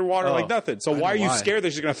walking underwater like nothing. So why are you why. scared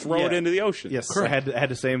they're just going to throw it Yeah. into the ocean? Yes, I had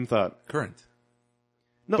the same thought. Current.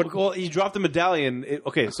 No, well, you drop the medallion.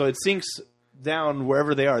 Okay, so it sinks down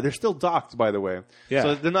wherever they are. They're still docked, by the way. Yeah.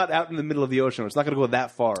 So they're not out in the middle of the ocean. It's not going to go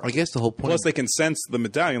that far. I guess the whole point. Plus, they can sense the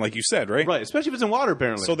medallion, like you said, right? Right, especially if it's in water,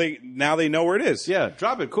 apparently. So now they know where it is. yeah,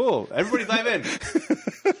 drop it. Cool. Everybody dive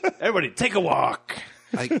in. Everybody take a walk.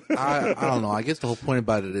 I don't know. I guess the whole point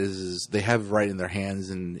about it is they have it right in their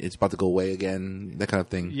hands and it's about to go away again. That kind of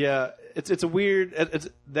thing. Yeah, it's a weird.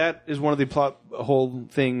 That is one of the plot hole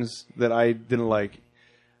things that I didn't like.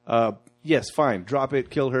 Yes, fine. Drop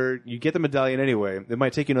it. Kill her. You get the medallion anyway. It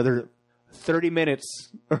might take you another 30 minutes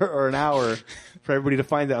or an hour for everybody to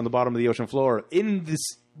find that on the bottom of the ocean floor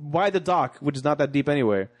by the dock, which is not that deep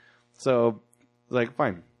anyway. So, like,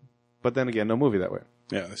 fine. But then again, no movie that way.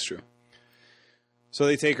 Yeah, that's true. So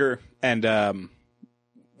they take her, and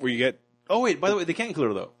where you get... Oh, wait. By the way, they can't kill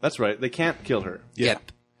her, though. That's right. They can't kill her.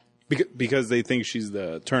 Yet. Because they think she's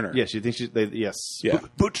the Turner. Yes, you think she's... Yes. Yeah.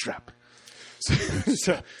 Bootstrap.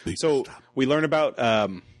 So we learn about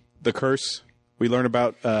the curse. We learn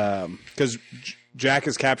about... Because Jack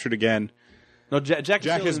is captured again. No, Jack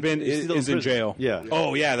Is in jail. Yeah.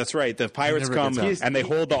 Oh, yeah, that's right. The pirates never come, gets out. and they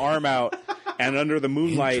hold the arm out, and under the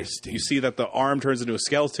moonlight, Interesting. you see that the arm turns into a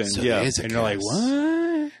skeleton. So Yeah. there is a And you're like, curse.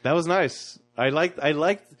 what? That was nice. I liked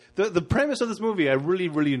the premise of this movie. I really,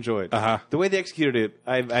 really enjoyed. Uh-huh. The way they executed it,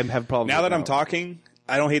 I have problems. Now with that I'm talking,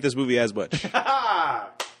 I don't hate this movie as much.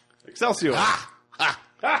 Excelsior.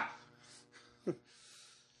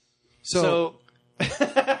 So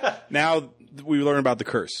Now we learn about the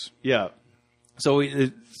curse. yeah. So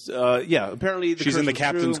apparently She's in the curse was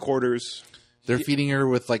captain's true. quarters. they're feeding her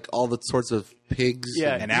with like all the sorts of pigs.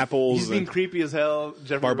 Yeah, and apples He's being and- creepy as hell.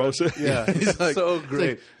 Jeffrey Barbosa? Rush. Yeah, He's like, so it's great.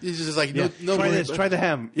 like- he's just like, no, Try no, this. Try the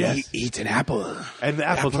ham. Yes, Eat an apple. and the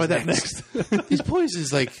apple. Try that next. These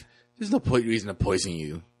poisons, like, there's no reason to poison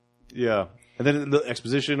you. Yeah. And then the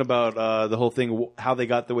exposition about the whole thing, how they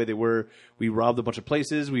got the way they were. We robbed a bunch of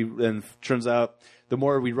places. And turns out the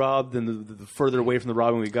more we robbed, and the further away from the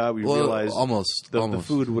robbing we got, we realized the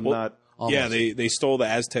food would not. Yeah, they stole the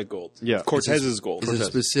Aztec gold. Yeah. Cortez's gold. It's a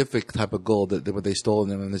specific type of gold that when they stole,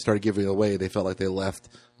 and then when they started giving it away, they felt like they left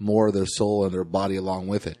more of their soul and their body along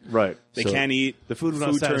with it. Right. They So- can't eat. The food would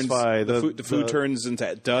not satisfy. The food turns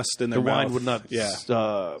into dust in their The mouth. wine would not. Yeah.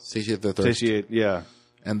 Satiate their thirst. Satiate. Yeah.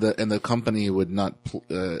 And the company would not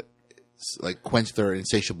like quench their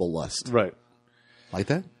insatiable lust. Right. Like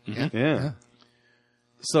that? Yeah.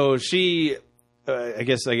 So she, I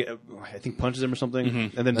guess, I think punches him or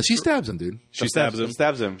something, and then She stabs him, dude. She stabs him.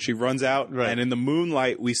 Stabs him. She runs out, Right. and in the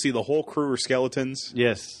moonlight, we see the whole crew are skeletons.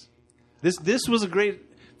 Yes. This was a great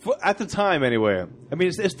at the time anyway. I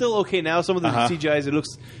mean, it's still okay now. Some of the CGIs, it looks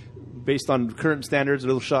based on current standards a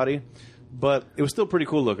little shoddy, but it was still pretty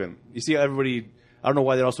cool looking. You see everybody. I don't know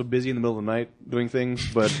why they're also busy in the middle of the night doing things,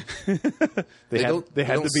 but they had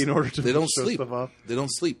to be in order to They don't show sleep. stuff off. They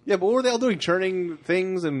don't sleep. Yeah, but what were they all doing? Churning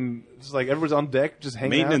things and just like everyone's on deck, just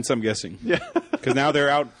hanging Maintenance, out. I'm guessing. Yeah. Because now they're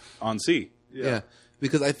out on sea. Yeah.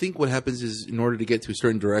 Because I think what happens is, in order to get to a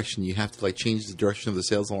certain direction, you have to like change the direction of the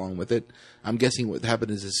sails along with it. I'm guessing what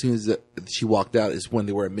happened is, as soon as she walked out, is when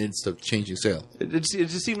they were amidst of changing sail. It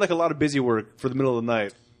just seemed like a lot of busy work for the middle of the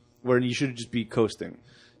night, where you should just be coasting.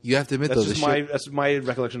 You have to admit, That's though, just that's my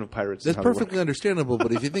recollection of pirates. that's and how they perfectly work. understandable.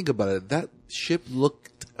 But if you think about it, that ship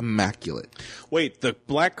looked immaculate. Wait, the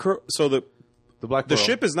Black Crow. So the The the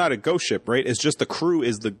ship is not a ghost ship, right? It's just the crew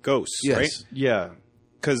is the ghosts, Yes. right? Yeah.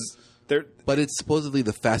 Because they're But it's supposedly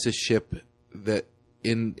the fastest ship that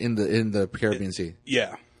in the Caribbean Sea.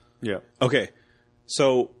 yeah. Yeah. Okay,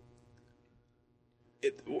 so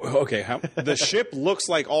the ship looks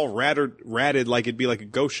like all ratted like it'd be like a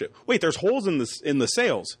ghost ship. Wait, there's holes in the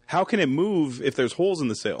sails. How can it move if there's holes in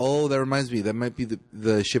the sails? Oh, that reminds me. That might be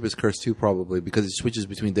the ship is cursed too, probably, because it switches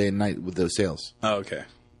between day and night with those sails. Oh, okay.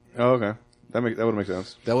 Oh, okay. That would make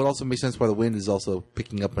sense. That would also make sense why the wind is also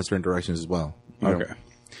picking up in certain directions as well. Okay.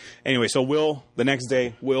 Anyway, so the next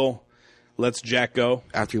day, Will lets Jack go.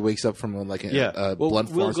 After he wakes up from like a Well, blunt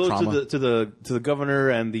we'll force go trauma. to the governor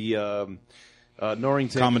and the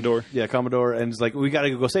Norrington Commodore. Yeah, Commodore, and it's like we got to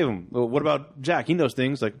go save him. Well, what about Jack? He knows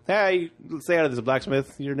things. Like, hey, stay out of this,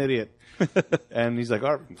 blacksmith. You're an idiot. And he's like,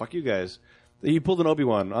 all right, fuck you guys. He pulled an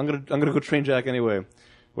Obi-Wan. I'm gonna go train Jack anyway.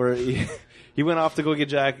 Where he went off to go get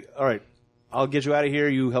Jack. All right, I'll get you out of here.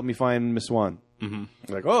 You help me find Miss Swan.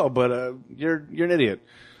 Mm-hmm. Like, oh, but you're an idiot.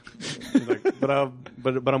 Like, but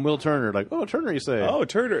I'm Will Turner. Like, oh, Turner, you say? Oh,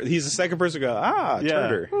 Turner. He's the second person to go.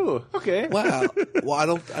 Turner. Ooh, okay. Wow. Well, I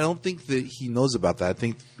don't think that he knows about that. I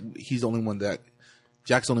think he's the only one that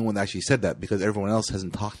Jack's the only one that actually said that, because everyone else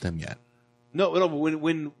hasn't talked to him yet. No,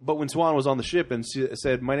 but when Swan was on the ship and she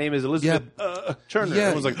said, "My name is Elizabeth Turner," Yeah,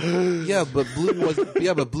 everyone's like, yeah,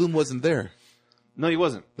 but Bloom wasn't there. "No, he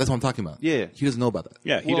wasn't." That's what I'm talking about. Yeah. He doesn't know about that.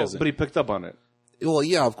 Yeah, he doesn't. But he picked up on it. Well,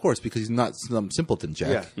 yeah, of course, because he's not some simpleton,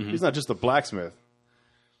 Jack. Yeah, he's not just a blacksmith.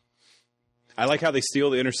 I like how they steal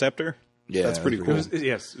the interceptor. Yeah, That's pretty that's cool. pretty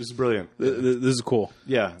Yes, it was brilliant. This is cool.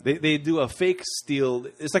 Yeah, they do a fake steal.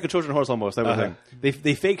 It's like a Trojan horse almost. Type of thing.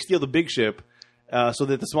 They fake steal the big ship, so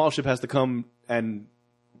that the small ship has to come and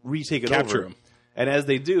retake it Capture over. him. And as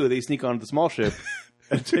they do, they sneak onto the small ship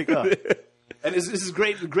and take off. And this is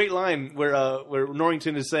great line where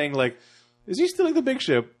Norrington is saying, like, "Is he stealing the big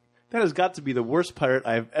ship? That has got to be the worst pirate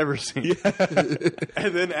I've ever seen."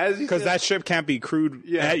 And then Because that ship can't be crewed.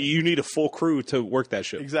 Yeah. You need a full crew to work that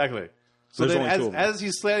ship. exactly. So There's then only two of them. as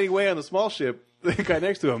he's sliding away on the small ship, the guy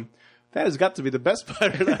next to him, that has got to be the best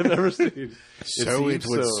pirate I've ever seen. So it seems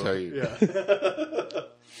would so. say. Yeah.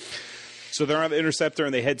 So they're on the interceptor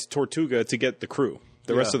and they head to Tortuga to get the crew,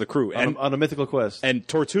 the rest of the crew, and on a mythical quest. and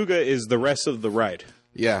Tortuga is the rest of the ride.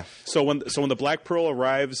 Yeah. So when the Black Pearl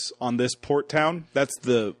arrives on this port town, that's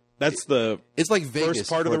the It's like Vegas first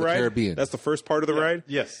part for of the ride. Caribbean. That's the first part of the ride.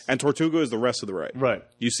 Yes. And Tortuga is the rest of the ride. Right.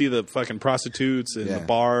 You see the fucking prostitutes and Yeah. the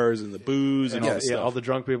bars and the booze and all the yeah, stuff. all the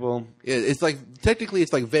drunk people, It's like technically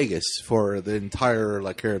it's like Vegas for the entire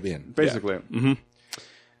like Caribbean. basically.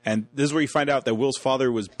 And this is where you find out that Will's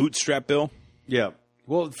father was Bootstrap Bill. Yeah.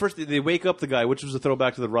 Well, first they wake up the guy, which was a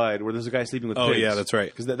throwback to the ride where there's a guy sleeping with pigs. Oh, yeah, that's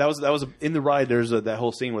right. Because that was in the ride. There's that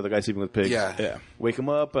whole scene where the guy's sleeping with pigs. Yeah. Wake him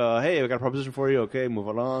up. Hey, I got a proposition for you. Okay, move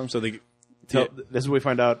along. So they This is where we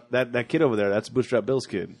find out that kid over there, that's Bootstrap Bill's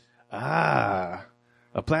kid. Ah,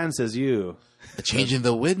 a plan says you. A change in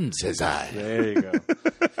the wind, says I. There you go.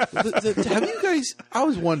 Have you guys? I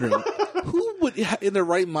was wondering, who would, in their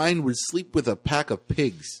right mind, would sleep with a pack of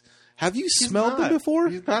pigs? Have you smelled them before?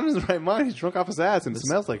 He's not in his right mind. He's drunk off his ass and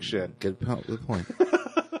smells like shit. Good point.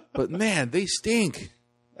 But man, they stink.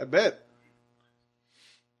 I bet.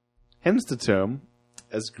 Hence the term,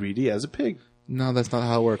 as greedy as a pig. No, that's not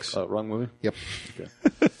how it works. Wrong movie? Yep. Okay.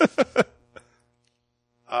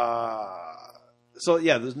 So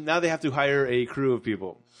yeah, now they have to hire a crew of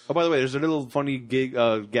people. Oh, by the way, there's a little funny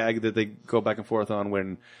gag that they go back and forth on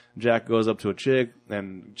when Jack goes up to a chick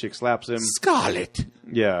and chick slaps him. Scarlet.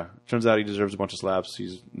 Yeah, turns out he deserves a bunch of slaps.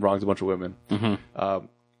 He's wronged a bunch of women. Mm-hmm.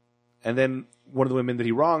 And then one of the women that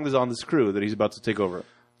he wronged is on this crew that he's about to take over.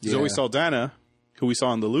 Zoe Saldana, who we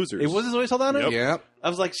saw in The Losers. It was Zoe Saldana? Yep. Yep. I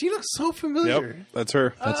was like, she looks so familiar. Yep, that's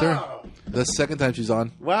her. That's her. The second time she's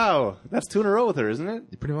on. Wow, that's 2 in a row with her, isn't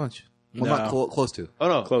it? Pretty much. Well, No. not close to. Oh,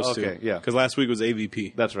 no. Close okay, to. yeah. Because last week was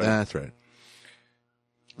AVP. That's right. That's right.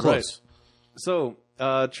 Close. So,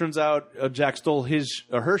 turns out Jack stole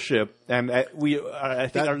her ship, and I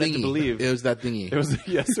think are led to believe It was that dinghy. it was it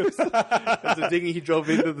was the dinghy he drove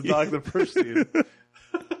into the dock the first scene.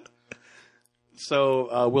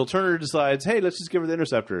 So Will Turner decides, hey, let's just give her the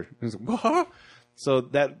interceptor. He's like, what? So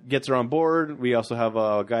that gets her on board. We also have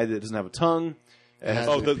a guy that doesn't have a tongue. And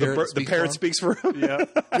Oh, the parrot speaks for him? yeah,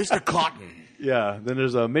 Mr. Cotton. yeah. Then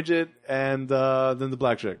there's a midget, and then the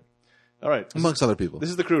black chick. All right, Amongst other people.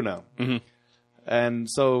 this is the crew now. Mm-hmm. And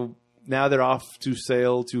so now they're off to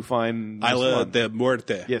sail to find Isla de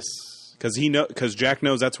Muerte. Yes. Because Jack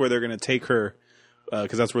knows that's where they're going to take her,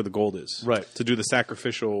 because that's where the gold is. Right. To do the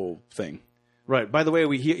sacrificial thing. Right. By the way,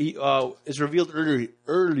 it's revealed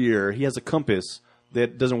earlier he has a compass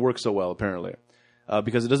that doesn't work so well, apparently,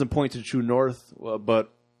 because it doesn't point to true north,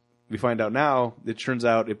 but we find out now, it turns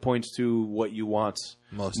out it points to what you want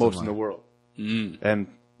most in the world. Mm. And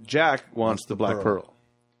Jack wants the Black Pearl.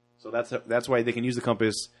 So that's why they can use the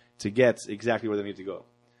compass to get exactly where they need to go.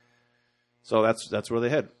 So that's where they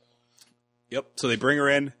head. Yep. So they bring her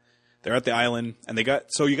in. They're at the island, and you got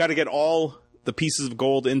to get all the pieces of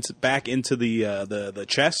gold back into the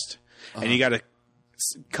chest, and you got to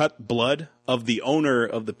cut blood of the owner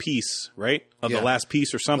of the piece, right? Of the last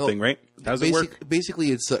piece or something, right? How does it work?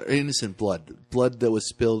 Basically, it's innocent blood that was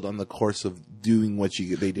spilled on the course of doing what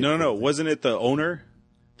they did. No. Wasn't it the owner?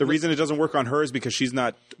 The reason it doesn't work on her is because she's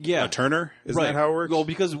not a Turner? Isn't that how it works? Well,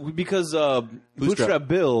 because Bootstrap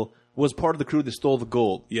Bill was part of the crew that stole the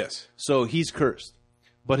gold. Yes. So he's cursed.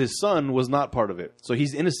 But his son was not part of it. So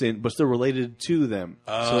he's innocent, but still related to them.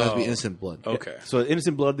 So it has to be innocent blood. Okay. So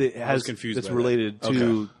innocent blood that confused that's by that. related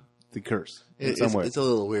to the curse in some way. It's a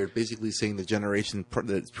little weird. Basically saying the generation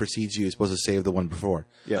that precedes you is supposed to save the one before.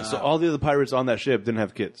 Yeah, so all the other pirates on that ship didn't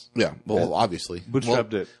have kids. Yeah, well, obviously. Bootstrap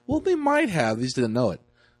did. Well, they might have. They just didn't know it.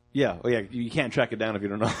 Yeah, you can't track it down if you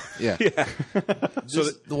don't know. Yeah. So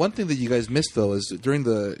the one thing that you guys missed though is during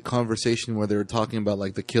the conversation where they were talking about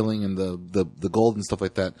like the killing and the gold and stuff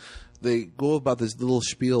like that, they go about this little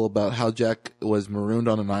spiel about how Jack was marooned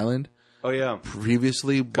on an island Oh yeah,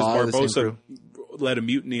 previously by Because the same crew. Barbossa led a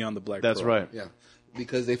mutiny on the Black that's Pearl. right. Yeah.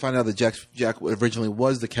 Because they find out that Jack originally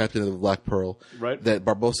was the captain of the Black Pearl, Right. That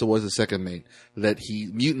Barbossa was the second mate, that he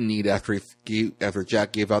mutinied after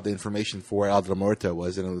Jack gave out the information for where Isla de Muerte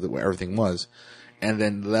was and where everything was, and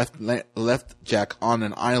then left Jack on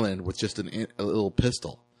an island with just a little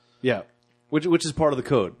pistol. Yeah, which is part of the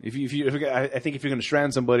code. I think if you're going to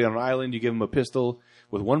strand somebody on an island, you give them a pistol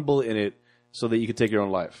with one bullet in it, so that you can take your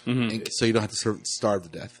own life. Mm-hmm. And so you don't have to starve to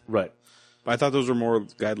death. Right. But I thought those were more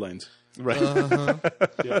guidelines. Right.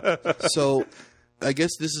 So I guess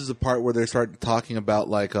this is the part where they start talking about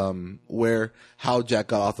like how Jack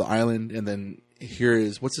got off the island, and then here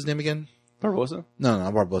is what's his name again? Barbossa. No,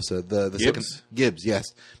 not Barbossa. The Gibbs? second Gibbs. Yes,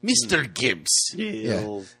 Mr. Gibbs.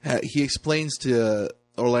 Yeah. He explains to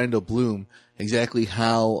Orlando Bloom exactly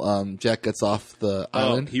how Jack gets off the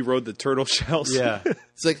island. He rode the turtle shells. Yeah.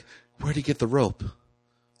 It's like, where'd he get the rope?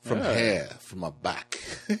 From hair, from my back.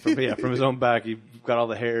 From his own back, he got all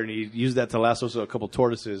the hair, and he used that to lasso a couple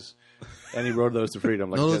tortoises, and he rode those to freedom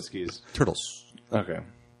like jet skis. Turtles. Okay.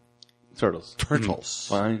 Turtles. Turtles.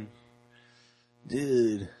 Fine.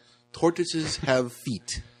 Dude. Tortoises have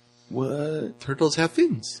feet. What? Turtles have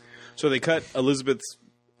fins. So they cut Elizabeth's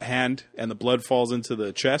hand, and the blood falls into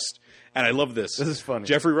the chest, And I love this. This is funny.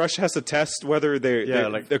 Jeffrey Rush has to test whether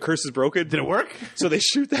their curse is broken. Did it work? So they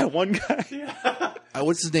shoot that one guy.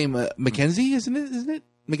 What's his name? Mackenzie, isn't it?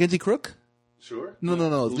 Mackenzie Crook? Sure. No.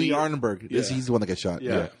 Lee Arnberg. Yeah. He's the one that got shot.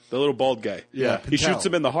 Yeah. The little bald guy. Yeah. He shoots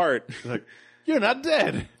him in the heart. Like, you're not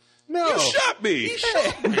dead. No. You shot me.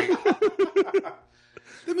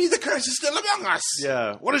 That means the curse is still among us.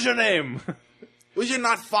 Yeah. What is your name? Was your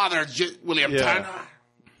not father, William Turner?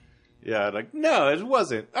 Yeah, like, no, it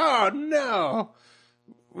wasn't. Oh, no.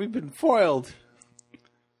 We've been foiled.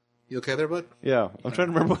 You okay there, bud? Yeah. I'm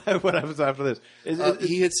trying to remember what happens after this.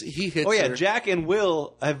 He hits. Oh, yeah. her. Jack and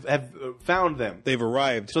Will have found them. They've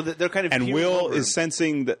arrived. So they're kind of... and peering Will over. is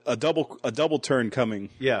sensing a double turn coming.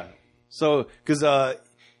 Yeah. So, because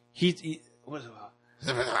what is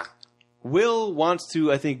it? Will wants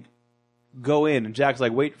to, I think, go in, and Jack's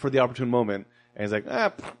like, wait for the opportune moment. And he's like,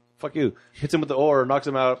 fuck you. Hits him with the oar, knocks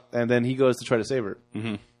him out, and then he goes to try to save her.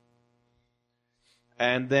 Mm-hmm.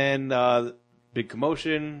 And then big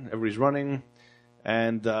commotion, everybody's running,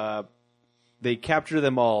 and they capture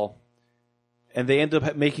them all, and they end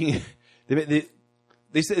up making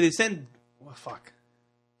they send fuck.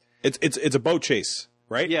 It's a boat chase,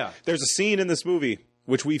 right? Yeah. There's a scene in this movie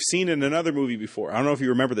which we've seen in another movie before. I don't know if you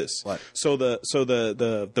remember this. What? So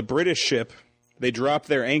the British ship, they drop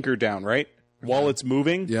their anchor down, right? While it's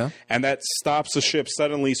moving, Yeah. and that stops the ship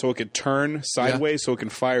suddenly so it could turn sideways so it can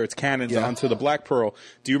fire its cannons onto the Black Pearl.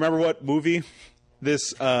 Do you remember what movie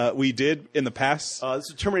this we did in the past? This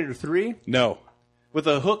is Terminator 3 No. with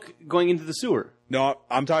a hook going into the sewer. No,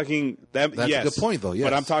 I'm talking... That's a good point, though, yes.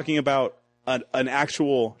 But I'm talking about an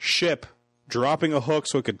actual ship dropping a hook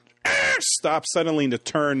so it could stop suddenly to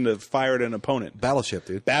turn to fire at an opponent. Battleship,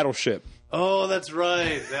 dude. Battleship. Oh, that's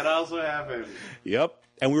right. That also happened. Yep.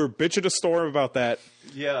 And we were bitching a storm about that.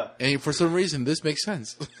 Yeah. And for some reason, this makes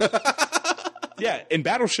sense. Yeah, in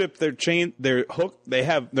Battleship, they're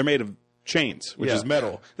made of chains, which Yeah. is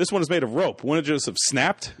metal. This one is made of rope. Wouldn't it just have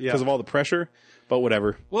snapped because of all the pressure? But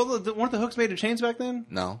whatever. Well, weren't the hooks made of chains back then?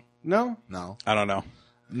 No. No? I don't know.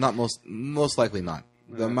 Not most likely not.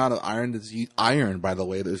 The amount of iron that's iron, by the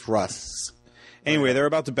way, is rusts. Anyway, they're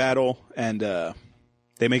about to battle, and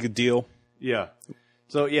they make a deal. Yeah.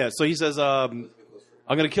 So he says, I'm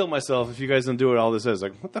going to kill myself if you guys don't do what all this is.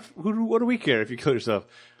 Like, what do we care if you kill yourself?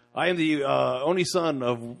 I am the only son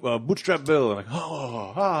of Bootstrap Bill. I'm like,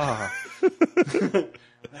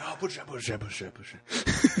 Bootstrap.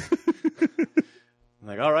 I'm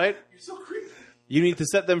like, all right. You're so creepy. You need to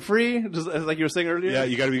set them free, just like you were saying earlier. Yeah,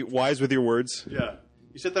 you got to be wise with your words. Yeah.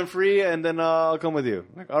 You set them free, and then I'll come with you.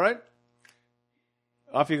 I'm like, all right.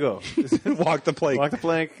 Off you go. Walk the plank. Walk the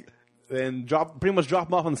plank, and pretty much drop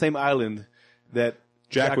them off on the same island that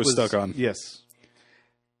Jack was stuck on. Yes.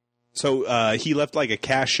 So he left like a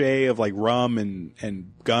cache of like rum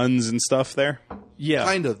and guns and stuff there. Yeah.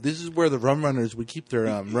 Kind of. This is where the rum runners would keep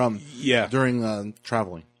their rum Yeah. during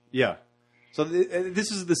traveling. Yeah. So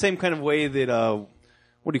this is the same kind of way that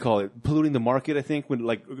what do you call it? Polluting the market, I think, when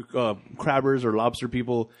like crabbers or lobster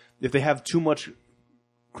people, if they have too much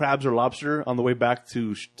crabs or lobster on the way back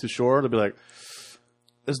to shore, they'll be like,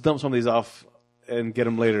 let's dump some of these off and get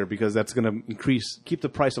them later because that's going to keep the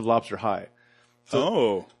price of lobster high.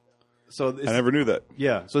 So I never knew that.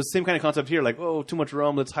 Yeah, so it's the same kind of concept here. Like, oh, too much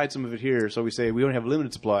rum, let's hide some of it here. So we say we don't have a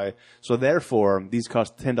limited supply, so therefore these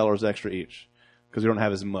cost $10 extra each because we don't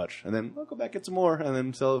have as much. And then I'll go back get some more and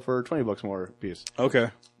then sell it for $20 more a piece. Okay,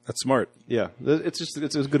 that's smart. Yeah, it's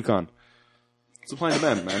a good con. Supply and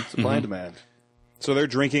demand, man. Supply and demand. So they're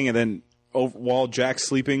drinking, and then while Jack's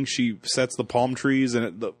sleeping, she sets the palm trees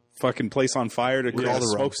and the fucking place on fire to create all a the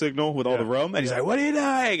rum. smoke signal with all the rum. And he's like, "What are you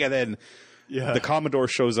doing?" And then the Commodore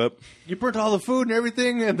shows up. You burnt all the food and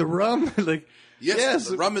everything and the rum. Like, Yes,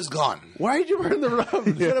 the rum is gone. why did you burn the rum?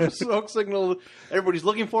 Instead of a smoke signal, everybody's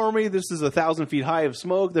looking for me. This is 1,000 feet high of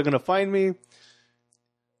smoke. They're going to find me. And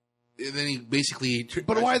then he basically...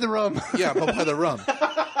 But why the rum? Yeah, but why the rum?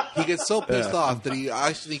 He gets so pissed off that he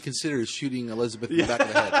actually considers shooting Elizabeth in the back of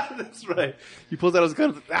the head. That's right. He pulls out his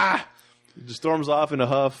gun. He just storms off in a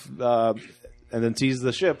huff and then sees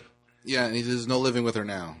the ship. Yeah, and he says, no living with her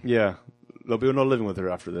now. Yeah. There'll be no living with her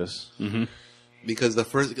after this. Mm-hmm. Because the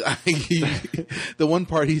first guy, the one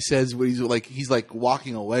part he says when he's like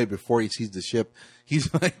walking away before he sees the ship, he's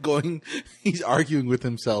arguing with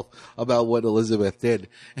himself about what Elizabeth did,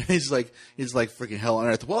 and it's like freaking hell on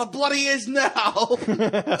earth. Well, it bloody is now.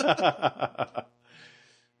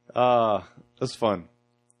 That's fun,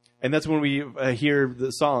 and that's when we hear the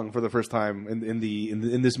song for the first time in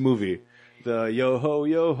this movie. The yo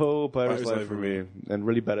ho, pirate's life for me, and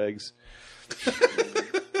really bad eggs.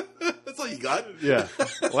 That's all you got. Yeah,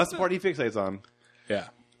 well, that's the part he fixates on. Yeah.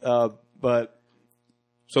 But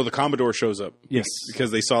So the Commodore shows up. Yes.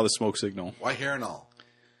 Because they saw the smoke signal. White hair and all.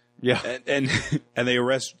 yeah, And they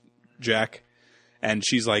arrest Jack. And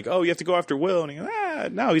she's like, "Oh, you have to go after Will." And he goes,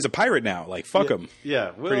 no, he's a pirate now. Like, fuck him. yeah.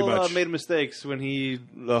 Pretty Will much. made mistakes when he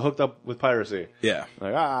hooked up with piracy. Yeah.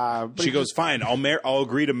 Like but She he goes, "Fine, I'll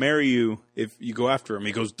agree to marry you if you go after him."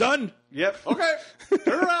 He goes, "Done." Yep. Okay.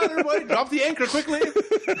 Turn around, everybody. Drop the anchor quickly.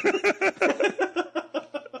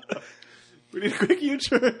 We need a quick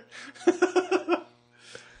U-turn.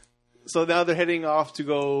 So now they're heading off to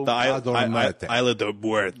go. The Isla de Muerte. Isla de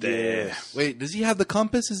Muerte. Yes. Wait, does he have the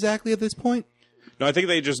compass exactly at this point? No, I think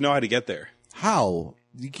they just know how to get there. How?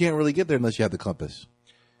 You can't really get there unless you have the compass,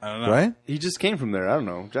 I don't know. right? He just came from there. I don't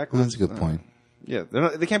know. Jack. That's a good point. Yeah,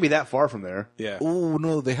 they can't be that far from there. Yeah. Oh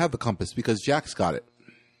no, they have the compass because Jack's got it,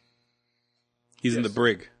 He's in the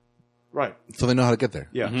brig. Right. so they know how to get there.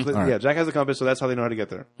 Yeah. Mm-hmm. So, All right. yeah. Jack has a compass, so that's how they know how to get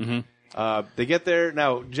there. Mm-hmm. They get there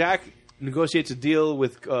now. Jack negotiates a deal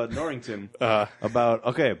with Norrington about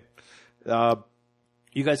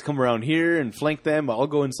you guys come around here and flank them. I'll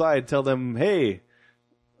go inside, tell them, hey,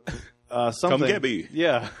 something. Come get me.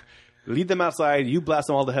 Yeah. Lead them outside. You blast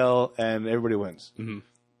them all to hell, and everybody wins. Mm-hmm.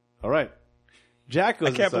 All right. Jack goes.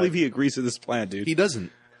 I can't inside. believe he agrees to this plan, dude. He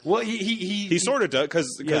doesn't. Well, He sort of does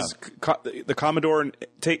because Yeah. the Commodore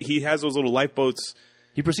he has those little lifeboats.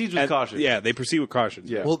 he proceeds with And, caution. Yeah, they proceed with caution.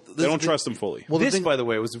 Yeah. Well, They don't trust him fully. Well, This, the thing, by the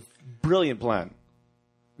way, was a brilliant plan.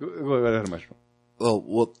 Go ahead, Maestro.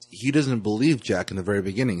 well, he doesn't believe Jack in the very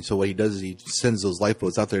beginning. So what he does is he sends those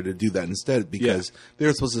lifeboats out there to do that instead because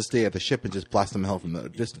they're supposed to stay at the ship and just blast them hell from the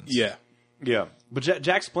distance. Yeah. Yeah, but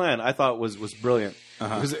Jack's plan I thought was brilliant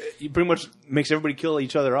because he pretty much makes everybody kill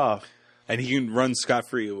each other off. And he can run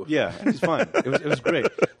scot-free. Yeah, and it's fine. It was great.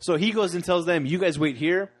 So he goes and tells them, "You guys wait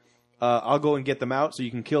here. I'll go and get them out so you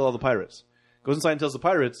can kill all the pirates." Goes inside and tells the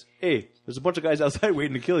pirates, "Hey, there's a bunch of guys outside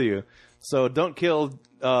waiting to kill you. So don't kill.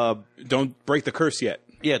 Don't break the curse yet.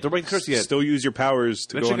 Don't break the curse yet. Still use your powers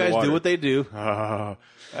to Let go you guys underwater. do what they do,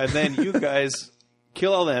 and then you guys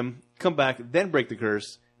kill all them. Come back, then break the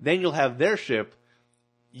curse. Then you'll have their ship.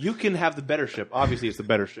 You can have the better ship. Obviously, it's the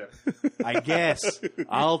better ship. I guess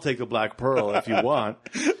I'll take the Black Pearl if you want.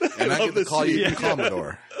 And I get to call you Yeah.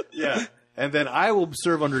 Commodore. Yeah. And then I will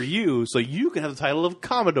serve under you, so you can have the title of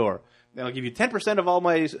Commodore. Then I'll give you 10% of all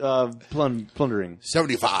my plundering.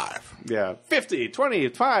 75. Yeah. 50, 20,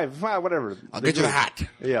 5, whatever. I'll get you the hat,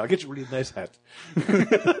 Yeah, I'll get you a really nice hat.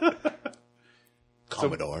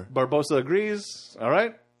 Commodore. Barbossa agrees. All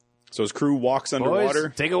right. So his crew walks underwater.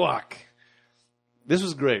 Boys, take a walk. This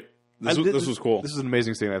was great. This was cool. This is an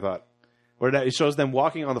amazing scene, I thought. Where it shows them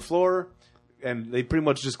walking on the floor, and they pretty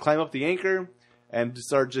much just climb up the anchor and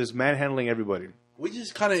start just manhandling everybody. Which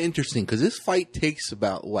is kind of interesting because this fight takes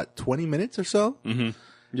about 20 minutes or so. Mm-hmm.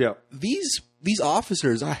 Yeah. These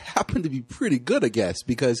officers happen to be pretty good, I guess,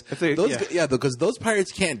 because they- because those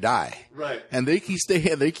pirates can't die, Right. And they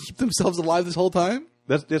keep themselves alive this whole time.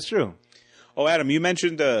 That's true. Oh, Adam, you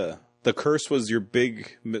mentioned the curse was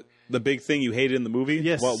the big thing you hated in the movie.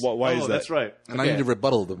 Yes. Why is that? That's right. And I Okay. need to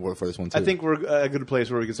rebuttal for this one too. I think we're at a good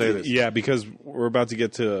place where we can say this. Yeah, because we're about to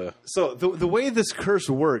get to So the way this curse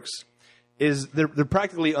works is they're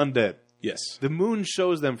practically undead. yes, The moon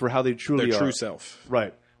shows them for how they truly their are. true self.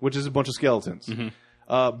 Right. Which is a bunch of skeletons.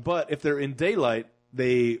 But if they're in daylight,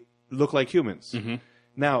 they look like humans.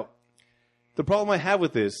 Now, the problem I have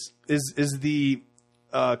with this is the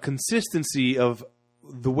consistency of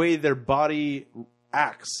the way their body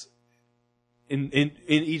acts in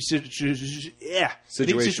each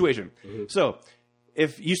situation. So,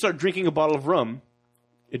 if you start drinking a bottle of rum,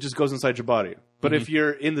 it just goes inside your body. But if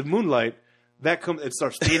you're in the moonlight, it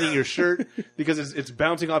starts staining your shirt because it's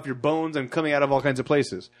bouncing off your bones and coming out of all kinds of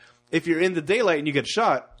places. If you're in the daylight and you get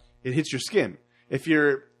shot, it hits your skin. If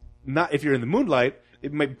you're in the moonlight,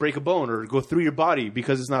 it might break a bone or go through your body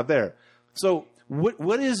because it's not there. So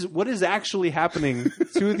what is actually happening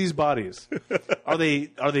to these bodies? Are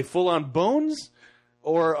they full on bones?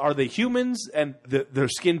 Or are they humans and their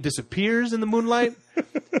skin disappears in the moonlight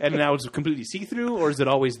and now it's completely see-through? Or is it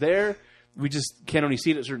always there? We just can only see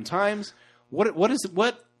it at certain times. What does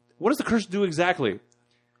the curse do exactly?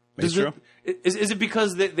 Is it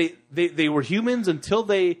because they were humans until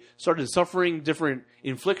they started suffering different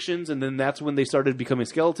inflictions and then that's when they started becoming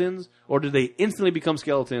skeletons? Or did they instantly become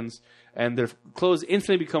skeletons and their clothes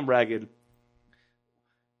instantly become ragged?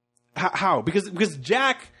 How? Because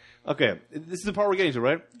Jack... Okay, this is the part we're getting to,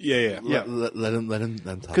 right? Yeah. Let him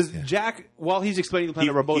talk. Because Yeah. Jack, while he's explaining the plan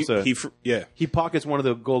to Barbossa, he pockets one of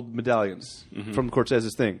the gold medallions from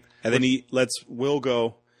Cortez's thing. And then he lets Will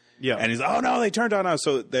go Yeah. And he's like, oh no, they turned on us.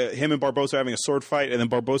 So him and Barbossa are having a sword fight, and then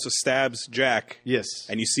Barbossa stabs Jack. Yes.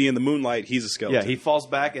 And you see in the moonlight, he's a skeleton. Yeah, he falls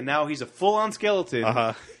back, and now he's a full-on skeleton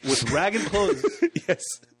with ragged clothes. Yes.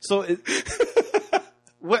 So,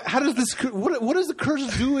 how does this? What does the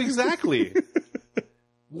curse do exactly?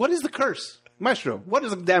 What is the curse, Maestro? What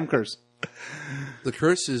is the damn curse? The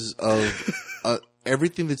curse is of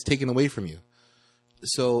everything that's taken away from you.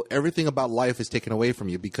 So everything about life is taken away from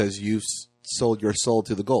you because you've sold your soul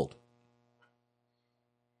to the gold.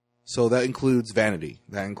 So that includes vanity.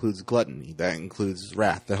 That includes gluttony. That includes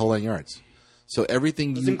wrath. The whole 9 yards. So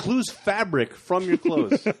everything This includes fabric from your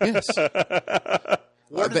clothes. Yes.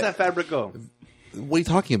 Where does that fabric go? What are you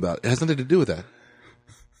talking about? It has nothing to do with that.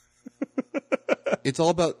 It's all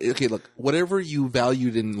about, okay, look, whatever you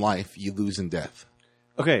valued in life, you lose in death.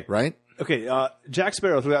 Okay. Right? Okay, Jack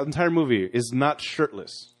Sparrow throughout the entire movie is not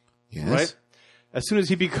shirtless. Yes. Right? As soon as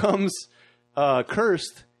he becomes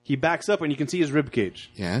cursed, he backs up and you can see his ribcage.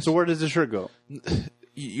 Yes. So where does his shirt go?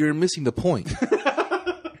 You're missing the point.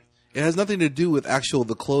 It has nothing to do with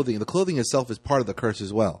the clothing. The clothing itself is part of the curse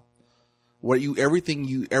as well. Everything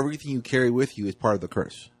you carry with you is part of the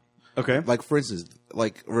curse. Okay. Like, for instance,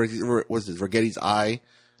 what's this? Ragetti's eye,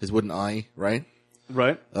 his wooden eye, right?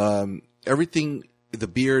 Right. Everything, the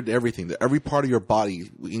beard, everything, every part of your body,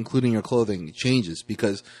 including your clothing, changes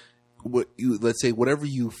because let's say whatever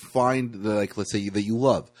you find, let's say that you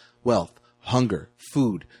love, wealth, hunger,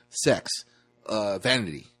 food, sex,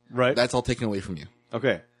 vanity, right? That's all taken away from you.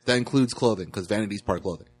 Okay. That includes clothing because vanity is part of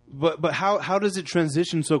clothing. But how does it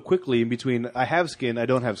transition so quickly in between I have skin, I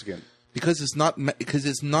don't have skin? Because it's not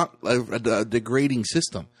a degrading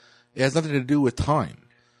system. It has nothing to do with time.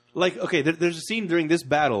 Like, okay, there's a scene during this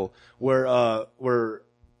battle where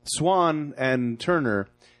Swan and Turner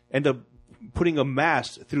end up putting a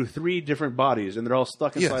mast through 3 different bodies, and they're all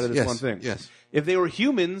stuck inside of this one thing. Yes. If they were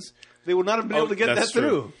humans, they would not have been able to get that through.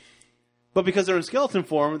 True. But because they're in skeleton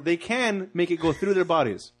form, they can make it go through their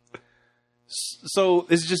bodies. So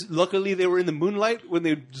it's just luckily they were in the moonlight when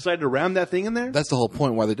they decided to ram that thing in there. That's the whole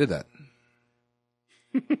point why they did that.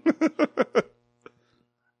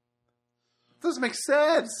 Doesn't make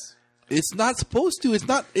sense. It's not supposed to. It's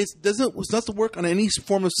not to work on any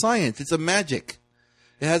form of science. It's a magic.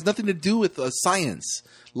 It has nothing to do with science.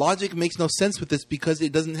 Logic makes no sense with this because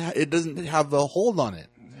it doesn't have the hold on it.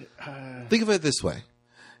 Think of it this way: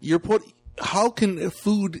 how can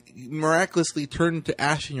food miraculously turn into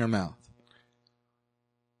ash in your mouth?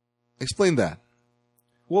 Explain that.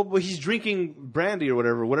 Well, but he's drinking brandy or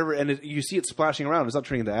whatever, and you see it splashing around. It's not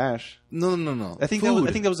turning to ash. No. I think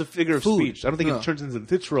that was a figure of speech. I don't think No. it turns into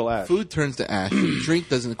literal ash. Food turns to ash. Drink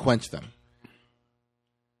doesn't quench them.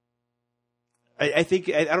 I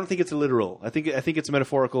don't think it's literal. I think it's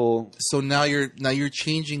metaphorical. So now you're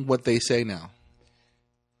changing what they say now.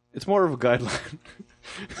 It's more of a guideline.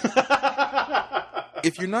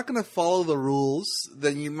 If you're not going to follow the rules,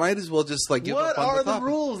 then you might as well just give What up on are the the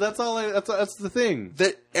rules? That's all. That's the thing.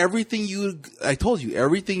 That everything I told you,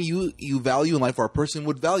 everything you value in life or a person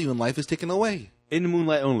would value in life is taken away. In the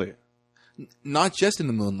moonlight only. Not just in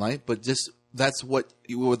the moonlight, but just that's what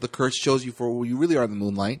the curse shows you for who you really are in the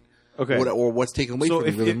moonlight. Okay. Or what's taken away from you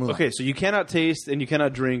really in the moonlight. Okay, so you cannot taste and you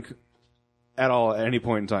cannot drink at all at any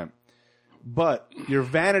point in time. But your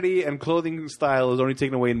vanity and clothing style is only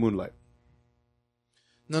taken away in moonlight.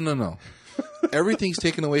 No. Everything's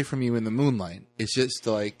taken away from you in the moonlight. It's just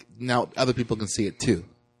now other people can see it too.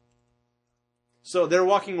 So they're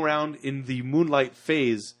walking around in the moonlight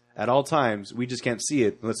phase at all times. We just can't see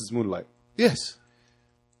it unless it's moonlight. Yes.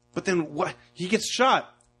 But then what? He gets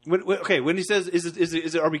shot. When he says, "Is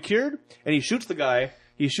it? Are we cured?" and he shoots the guy.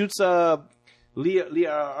 He shoots Lee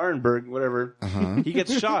Arenberg, whatever. He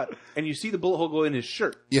gets shot, and you see the bullet hole go in his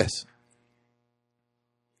shirt. Yes.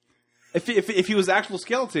 If he was an actual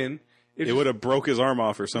skeleton, it would have broke his arm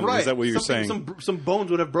off or something. Right. Is that what you're saying? Some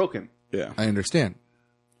bones would have broken. Yeah. I understand.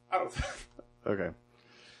 Okay.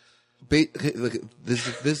 Look,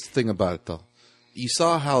 this thing about it though. You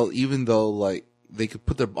saw how even though they could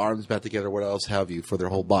put their arms back together, what else have you for their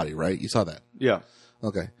whole body, right? You saw that. Yeah.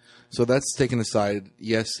 Okay. So that's taken aside.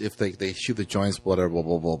 Yes, if they shoot the joints, whatever, blah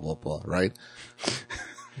blah blah blah blah, right?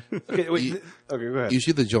 Okay. Wait. Okay. Go ahead. You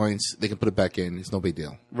shoot the joints, they can put it back in. It's no big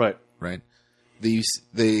deal, Right. right? They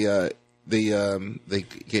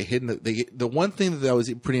get hit. The one thing that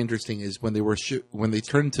was pretty interesting is when they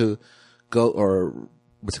turned to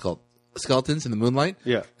what's it called, skeletons in the moonlight.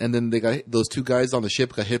 Yeah. And then those 2 guys on the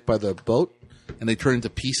ship got hit by the boat, and they turned into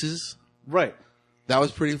pieces. Right. That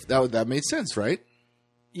was pretty. That made sense, right?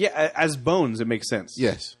 Yeah. As bones, it makes sense.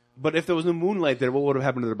 Yes. But if there was no moonlight there, what would have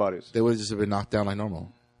happened to their bodies? They would have just been knocked down like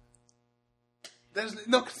normal.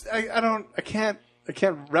 I can't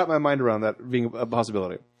wrap my mind around that being a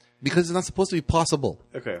possibility. Because it's not supposed to be possible.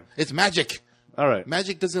 Okay. It's magic. All right.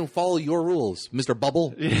 Magic doesn't follow your rules, Mr.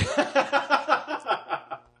 Bubble.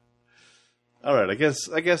 All right. I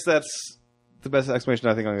guess that's the best explanation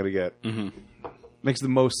I think I'm going to get. Mm-hmm. Makes the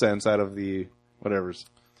most sense out of the whatevers.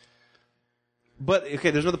 But, okay,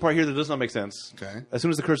 there's another part here that does not make sense. Okay. As soon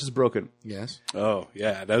as the curse is broken. Yes. Oh,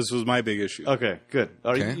 yeah. That was my big issue. Okay, good.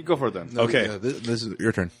 All right, Okay. you go for it then. Okay. This is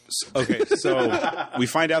your turn. Okay, so we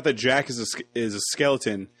find out that Jack is a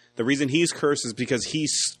skeleton. The reason he's cursed is because he,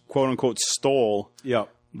 quote unquote, stole Yeah.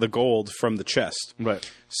 the gold from the chest. Right.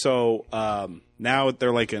 So now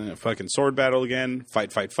they're like in a fucking sword battle again.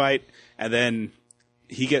 Fight. And then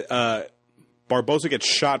Barbossa gets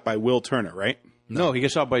shot by Will Turner, right? No, he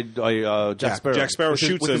gets shot by Jack Sparrow. Jack Sparrow with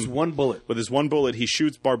shoots with him his one bullet. With his one bullet, he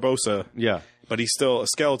shoots Barbossa. Yeah. But he's still a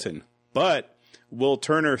skeleton. But Will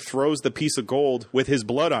Turner throws the piece of gold with his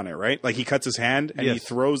blood on it, right? Like he cuts his hand and he Yes.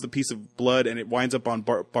 throws the piece of blood and it winds up on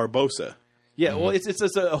Barbossa. Yeah, well, it's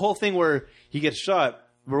a whole thing where he gets shot.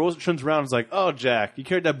 Barbossa turns around and is like, "Oh, Jack, you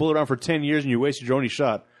carried that bullet around for 10 years and you wasted your only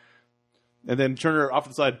shot." And then Turner off to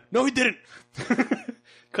the side, "No, he didn't."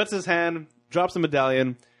 Cuts his hand, drops the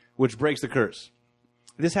medallion, which breaks the curse.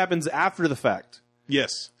 This happens after the fact.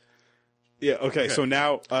 Yes. Yeah, okay. So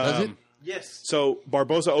now Does it? Yes. so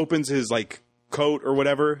Barbossa opens his like coat or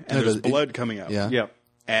whatever and No, there's it- blood coming out. Yeah. Yeah.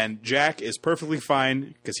 And Jack is perfectly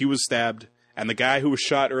fine because he was stabbed and the guy who was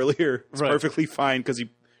shot earlier is Right. perfectly fine because he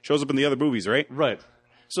shows up in the other movies, right? Right.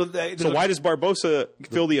 So Why does Barbossa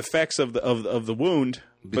feel the effects of the wound,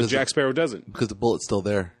 but Because Jack Sparrow doesn't? Because the bullet's still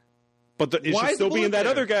there. But it Why should is still the be in bullet that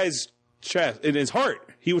there? other guy's chest, in his heart.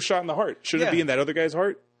 He was shot in the heart. Shouldn't it Yeah. be in that other guy's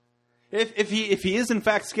heart? if he is in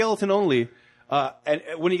fact skeleton only, and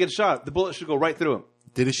when he gets shot, the bullet should go right through him.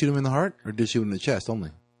 Did it shoot him in the heart, or did it shoot him in the chest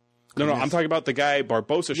only? No, I'm talking about the guy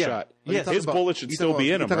Barbossa Yeah. shot. Yes. His bullet should still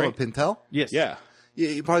be in him, right? You talking about Pintel? Yes. Yeah. Yeah,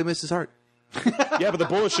 he probably missed his heart. Yeah, but the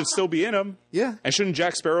bullet should still be in him. Yeah. And shouldn't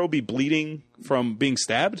Jack Sparrow be bleeding from being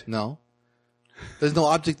stabbed? No. There's no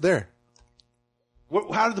object there.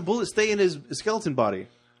 How did the bullet stay in his skeleton body?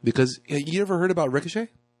 Because you ever heard about Ricochet?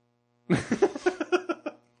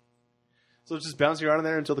 So it's just bouncing around in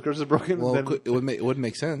there until the curse is broken? Well, then, it wouldn't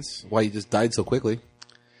make sense why he just died so quickly.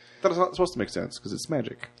 that's not supposed to make sense because it's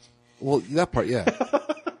magic. Well, that part, yeah.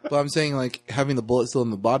 But I'm saying like having the bullet still in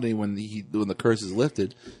the body when the curse is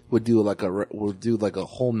lifted would do like a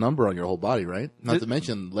whole number on your whole body, right? Not to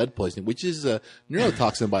mention lead poisoning, which is a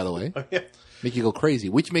neurotoxin, by the way. Yeah. Make you go crazy,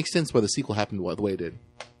 which makes sense why the sequel happened the way it did.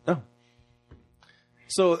 Oh.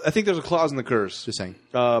 So I think there's a clause in the curse. Just saying.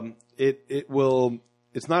 It will.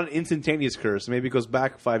 It's not an instantaneous curse. Maybe it goes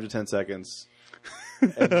back 5 to 10 seconds,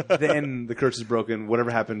 and then the curse is broken.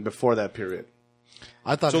 Whatever happened before that period.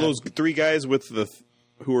 I thought So those three guys with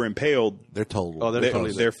who were impaled, they're total. Oh, they're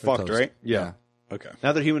totally- they're fucked, toast. right? Yeah. Okay.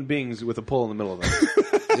 Now they're human beings with a pole in the middle of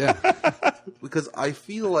them. Yeah. Because I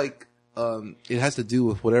feel like it has to do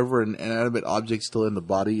with whatever an inanimate object still in the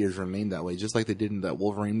body is remained that way, just like they did in that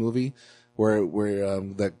Wolverine movie, where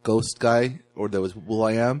that ghost guy or that was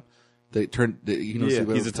Will.i.am. They turned. Yeah,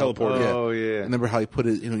 he's a teleporter. Oh, yeah. Remember how he put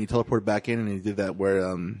his? He teleported back in, and he did that where he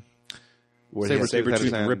had-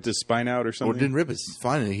 Sabretooth hand. ripped his spine out or or something. didn't rip his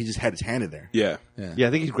spine. He just had his hand in there. Yeah. Yeah,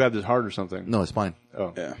 I think he grabbed his heart or something. No, his spine.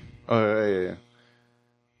 Oh. Yeah. Oh, yeah.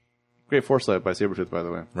 Great foresight by Sabretooth, by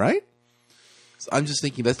the way. Right? So I'm just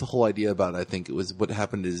thinking that's the whole idea about it. I think it was what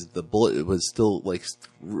happened is the bullet was still like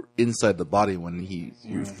inside the body when he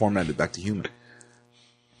formatted back to human.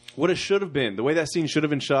 What it should have been, the way that scene should have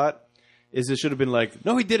been shot, is it should have been like,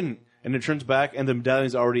 no, he didn't. And it turns back, and the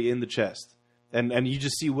medallion's already in the chest. And you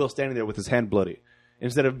just see Will standing there with his hand bloody.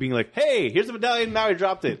 Instead of being like, hey, here's the medallion, now he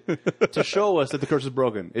dropped it. To show us that the curse is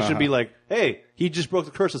broken. It should be like, hey, he just broke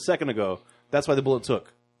the curse a second ago. That's why the bullet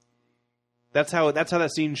took. That's how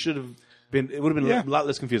that scene should have been. It would have been a lot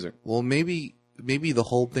less confusing. Well, maybe the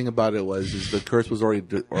whole thing about it is the curse was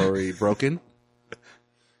already broken.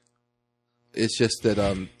 It's just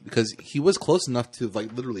that because he was close enough to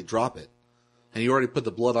like literally drop it, and he already put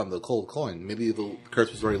the blood on the cold coin. Maybe the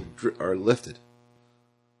curse was already lifted,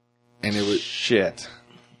 and it was Shit.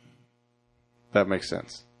 That makes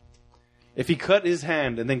sense. If he cut his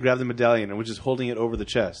hand and then grabbed the medallion and was just holding it over the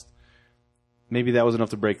chest, maybe that was enough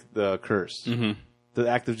to break the curse. Mm-hmm. The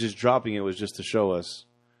act of just dropping it was just to show us.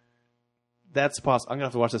 That's possible. I'm gonna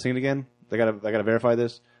have to watch that scene again. I gotta verify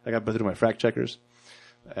this. I gotta go through my fact checkers,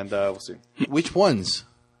 and we'll see. which ones?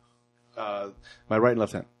 My right and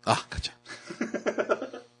left hand Ah, gotcha.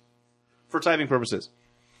 for typing purposes.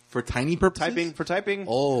 For tiny purposes. Typing.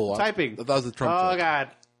 Oh, typing. that was the Trump Oh joke.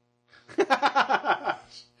 God.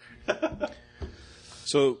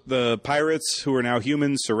 So the pirates who are now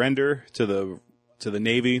humans surrender to the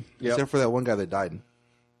Navy. Yep. Except for that one guy that died.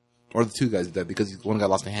 Or the two guys that died because one guy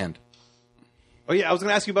lost a hand. Oh yeah, I was going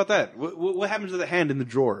to ask you about that. What happens to the hand in the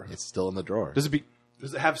drawer? It's still in the drawer. Does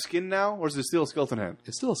it have skin now, or is it still a skeleton hand?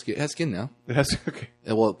 It's still it has skin now. It has. Okay.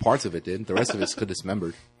 Well, parts of it did. The rest of it's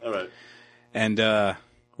dismembered. All right. And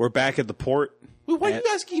we're back at the port. Wait, why are you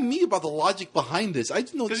asking me about the logic behind this? I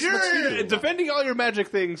didn't know this Because much you're either. defending all your magic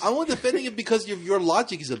things. I'm only defending it because your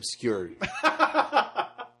logic is obscure.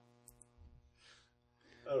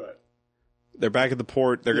 All right. They're back at the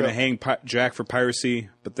port. They're going to hang Jack for piracy,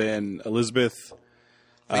 but then Elizabeth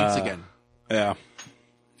Thanks again. Yeah.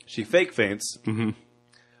 She fake faints. Mm-hmm.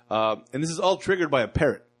 And this is all triggered by a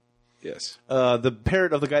parrot. Yes. The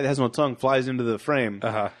parrot of the guy that has no tongue flies into the frame.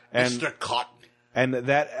 Uh-huh. And Mr. Cotton. And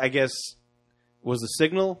that, I guess, was the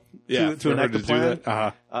signal to for her enact the to do plan. that.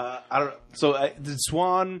 Uh-huh. I don't. So did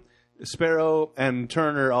Swan, Sparrow, and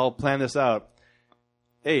Turner all plan this out?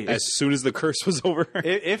 Hey, As soon as the curse was over.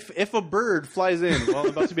 if a bird flies in while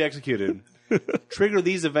about to be executed, trigger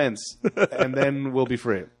these events, and then we'll be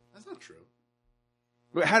free. That's not true.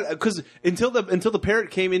 Because until the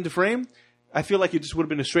parrot came into frame, I feel like it just would have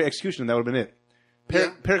been a straight execution. And that would have been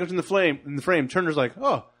it. Parrot comes in the frame. Turner's like,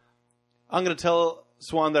 oh, I'm going to tell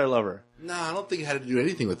Swan that I love her. No, I don't think it had to do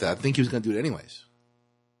anything with that. I think he was going to do it anyways.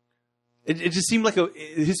 It just seemed like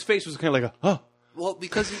his face was kind of like oh. Well,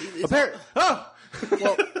 because A parrot. Oh.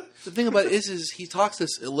 Well, the thing about it is he talks to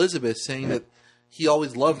Elizabeth saying that he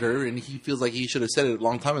always loved her and he feels like he should have said it a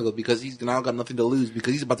long time ago because he's now got nothing to lose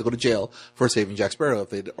because he's about to go to jail for saving Jack Sparrow if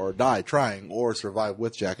they or die trying or survive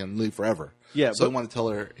with Jack and live forever. Yeah, so but- I want to tell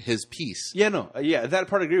her his piece. Yeah, no, that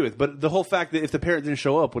part I agree with. But the whole fact that if the parrot didn't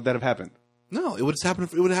show up, would that have happened? No, it would have happened.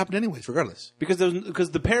 It would have happened anyways, regardless. Because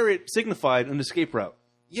the parrot signified an escape route.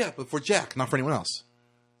 Yeah, but for Jack, not for anyone else.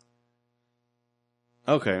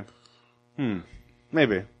 Okay.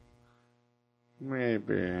 Maybe.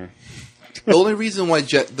 Maybe. The only reason why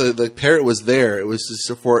the parrot was there, it was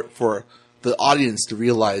just for the audience to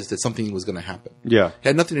realize that something was going to happen. Yeah. It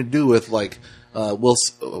had nothing to do with like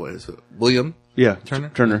William Yeah.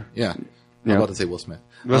 Turner. Yeah. I'm Yeah. about to say Will Smith.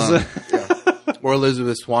 Was Or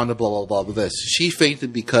Elizabeth Swan, blah, blah, blah, blah, this. She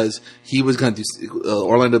fainted because he was going to do,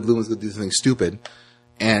 Orlando Bloom was going to do something stupid,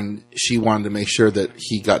 and she wanted to make sure that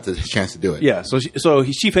he got the chance to do it. Yeah. So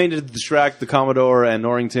she fainted to distract the Commodore and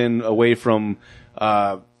Norrington away from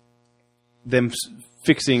them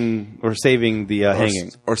fixing or saving the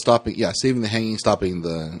hanging. Or stopping, saving the hanging, stopping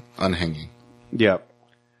the unhanging. Yeah.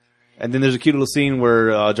 And then there's a cute little scene where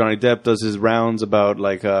Johnny Depp does his rounds about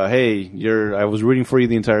like, hey, I was rooting for you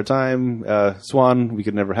the entire time. Swan, we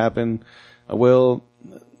could never happen. Will,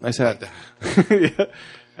 nice hat. Yeah.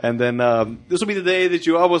 And then this will be the day that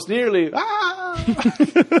you almost nearly.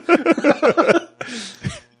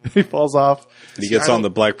 He falls off. And he gets on the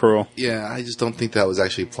Black Pearl. Yeah, I just don't think that was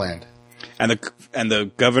actually planned. And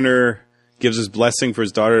the governor gives his blessing for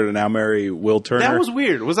his daughter to now marry Will Turner. That was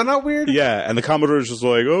weird. Was that not weird? Yeah, and the Commodore's just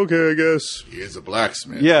like, okay, I guess. He is a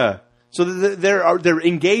blacksmith. Yeah. So they're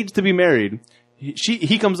engaged to be married.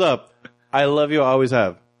 He comes up. I love you. I always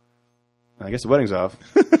have. I guess the wedding's off.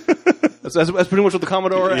 That's pretty much what the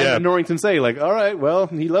Commodore and Norrington say. Like, all right, well,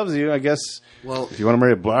 he loves you. I guess. Well, if you want to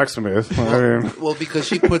marry a blacksmith. well, because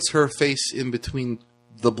she puts her face in between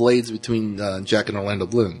the blades between Jack and Orlando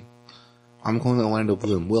Bloom. I'm calling Orlando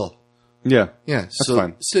Bloom. Will. Yeah. Yeah. That's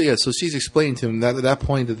fine. So she's explaining to him that at that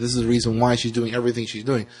point that this is the reason why she's doing everything she's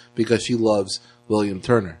doing because she loves William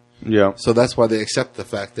Turner. Yeah. So that's why they accept the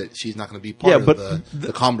fact that she's not going to be part of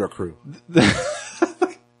the Commodore crew.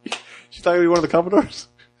 She thought you were one of the Commodores?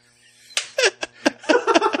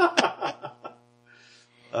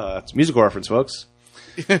 It's a musical reference, folks.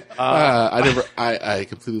 I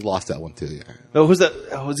completely lost that one too. Yeah. Oh, who's that?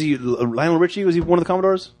 Was he Lionel Richie? Was he one of the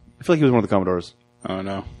Commodores? I feel like he was one of the Commodores. Oh,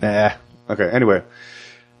 no. Okay, anyway.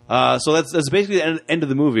 So that's basically the end of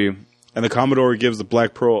the movie. And the Commodore gives the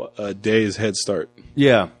Black Pearl a day's head start,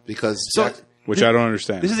 Yeah. Because which I don't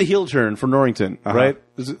understand. This is a heel turn for Norrington, right?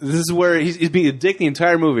 This is where he's being a dick the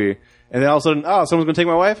entire movie, and then all of a sudden, someone's going to take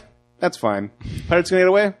my wife? That's fine. Pirates going to get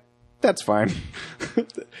away? That's fine.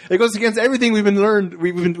 It goes against everything we've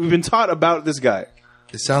been taught about this guy.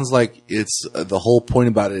 it sounds like it's the whole point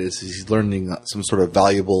about it is he's learning some sort of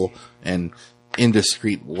valuable and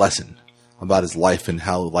indiscreet lesson about his life and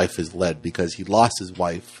how life is led because he lost his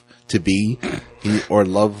wife to be or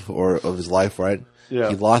love or of his life, right? Yeah.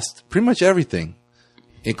 He lost pretty much everything,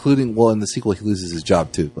 including, well, in the sequel, he loses his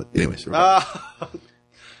job too. But anyways,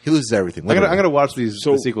 he loses everything. I'm gonna watch the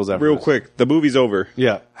sequels after real this. quick. The movie's over.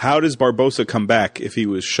 Yeah. How does Barbossa come back if he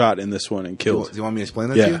was shot in this one and killed? Do you want me to explain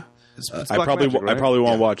that Yeah. to you? It's I Black probably Magic, right? I probably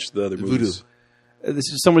won't watch the other movies.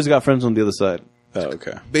 This is somebody's got friends on the other side. Oh,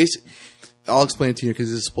 okay. I'll explain it to you because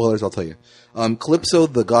this is spoilers. I'll tell you. Calypso,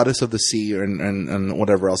 the goddess of the sea, and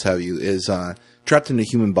whatever else have you, is trapped in a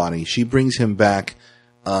human body. She brings him back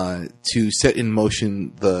to set in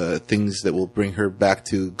motion the things that will bring her back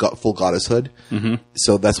to full goddesshood. Mm-hmm.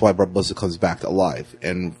 So that's why Barbossa comes back alive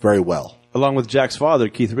and very well. Along with Jack's father,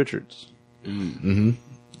 Keith Richards. Mm-hmm.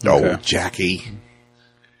 Okay. Oh, Jackie.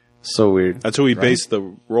 So weird. That's who he based the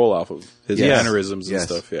role off of. His Yes. mannerisms and Yes.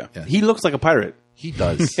 stuff. Yeah. Yeah. He looks like a pirate. He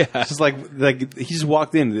does. It's just like he just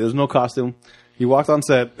walked in. There was no costume. He walked on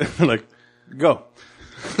set. Like, go.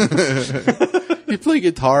 He play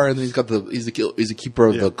guitar and then he's a keeper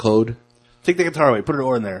of the code. Take the guitar away. Put an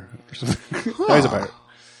oar in there. Now he's a pirate.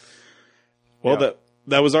 Well,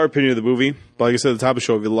 that was our opinion of the movie. But like I said at the top of the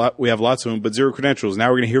show, we have lots of them, but zero credentials. Now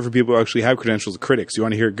we're going to hear from people who actually have credentials, critics. You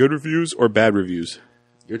want to hear good reviews or bad reviews?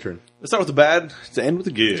 Your turn. Let's start with the bad to end with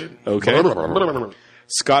the good. Okay.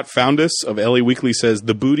 Scott Foundus of LA Weekly says,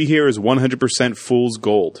 the booty here is 100% fool's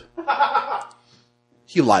gold.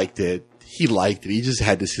 He liked it. He just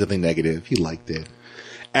had to see something negative. He liked it.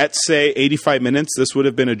 At, say, 85 minutes, this would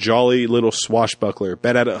have been a jolly little swashbuckler.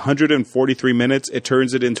 But at 143 minutes, it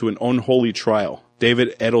turns it into an unholy trial.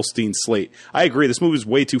 David Edelstein Slate. I agree. This movie is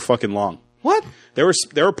way too fucking long. What? There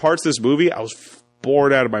were parts of this movie I was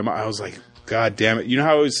bored out of my mind. I was like, God damn it. You know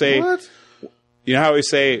how I always say... What? You know how I always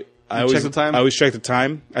say... I always check the time? I always check the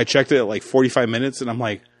time. I checked it at like 45 minutes, and I'm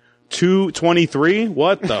like, 2:23?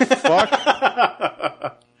 What the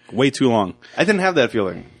fuck? Way too long. I didn't have that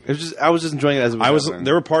feeling. It was just I was just enjoying it as it was.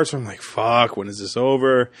 There were parts where I'm like, fuck, when is this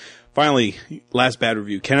over? Finally, last bad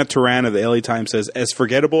review. Kenneth Turan of the LA Times says, as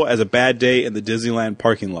forgettable as a bad day in the Disneyland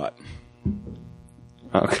parking lot.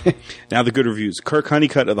 Okay. Now the good reviews. Kirk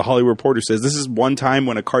Honeycutt of the Hollywood Reporter says, this is one time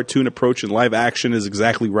when a cartoon approach in live action is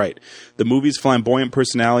exactly right. The movie's flamboyant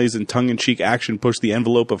personalities and tongue-in-cheek action push the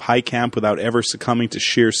envelope of high camp without ever succumbing to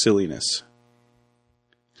sheer silliness.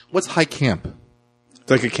 What's high camp?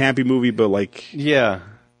 It's like a campy movie, but like... Yeah.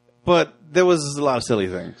 But there was a lot of silly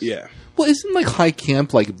things. Yeah. Well, isn't like high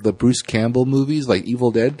camp like the Bruce Campbell movies, like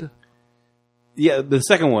Evil Dead? Yeah, the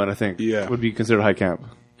second one, I think, Yeah. would be considered high camp.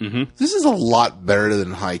 This is a lot better than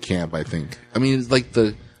high camp, I think. I mean, it's like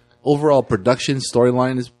the overall production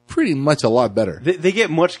storyline is pretty much a lot better. They get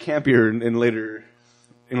much campier in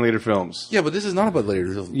later films. Yeah, but this is not about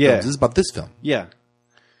later films. Yeah. This is about this film. Yeah.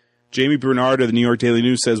 Jamie Bernard of the New York Daily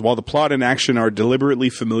News says, while the plot and action are deliberately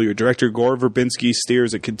familiar, director Gore Verbinski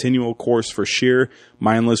steers a continual course for sheer,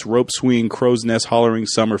 mindless, rope-swinging, crow's nest hollering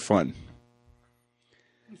summer fun.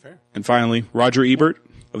 Fair. And finally, Roger Ebert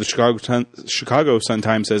of the Chicago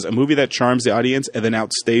Sun-Times says, a movie that charms the audience and then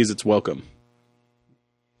outstays its welcome.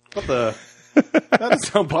 What the? That doesn't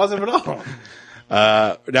sound positive at all.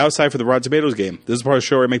 Now it's time for the Rotten Tomatoes game. This is part of the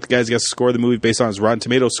show where I make the guys guess the score of the movie based on his Rotten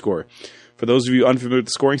Tomatoes score. For those of you unfamiliar with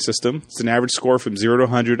the scoring system, it's an average score from 0 to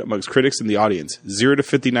 100 amongst critics and the audience. 0 to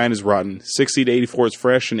 59 is rotten, 60 to 84 is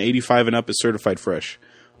fresh, and 85 and up is certified fresh.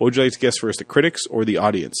 What would you like to guess first, the critics or the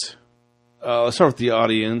audience? Let's start with the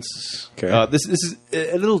audience. Okay. This is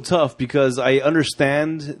a little tough because I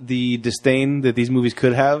understand the disdain that these movies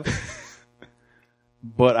could have,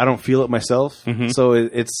 but I don't feel it myself. Mm-hmm. So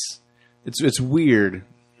it's weird.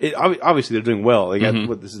 Obviously, they're doing well. They got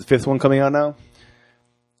this is the fifth one coming out now.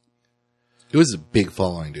 It was a big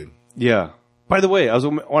following, dude. Yeah. By the way, I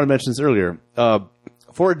want to mention this earlier.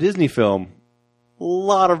 For a Disney film, a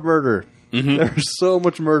lot of murder. Mm-hmm. There's so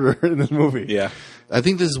much murder in this movie. Yeah. I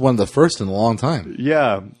think this is one of the first in a long time.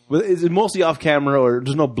 Yeah. But it's mostly off camera or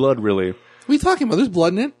there's no blood really. What are you talking about? There's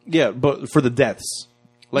blood in it? Yeah, but for the deaths.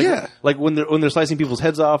 Like, Yeah. like when they're slicing people's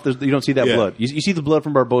heads off, you don't see that Yeah. blood. You see the blood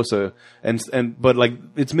from Barbossa, but like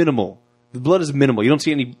it's minimal. The blood is minimal. You don't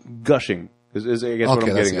see any gushing. Is I guess what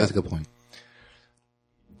I'm getting that's at. a good point.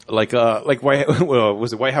 Like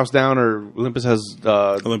was it White House Down or Olympus Has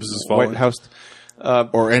Olympus Has Fallen. White House?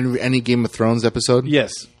 Or any Game of Thrones episode?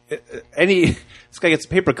 Yes. This guy gets a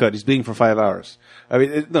paper cut. He's bleeding for 5 hours. I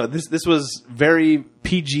mean, this was very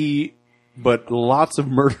PG, but lots of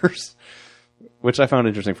murders, which I found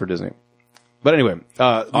interesting for Disney. But anyway,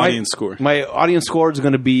 Audience score. My audience score is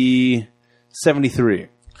going to be 73.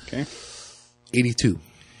 Okay. 82.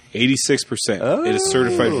 86%. It is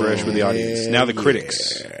certified fresh with the audience. Now the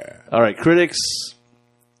critics. All right, critics.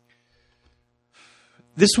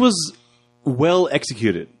 This was well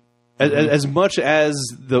executed. As much as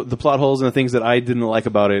the plot holes and the things that I didn't like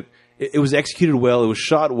about it, it was executed well. It was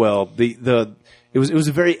shot well. It was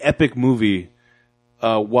a very epic movie,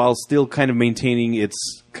 while still kind of maintaining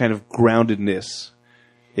its kind of groundedness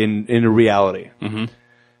in a reality.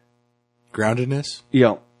 Groundedness?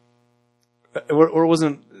 Yeah, or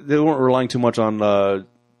they weren't relying too much on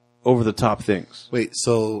over the top things. Wait,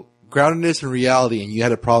 so groundedness in reality, and you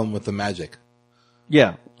had a problem with the magic?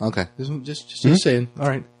 Yeah, Okay, just saying. All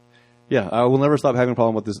right. yeah. I will never stop having a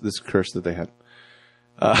problem with this curse that they had.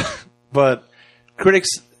 But critics,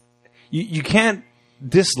 you can't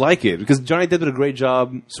dislike it because Johnny Depp did a great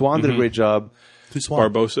job. Swan did a great job. Who's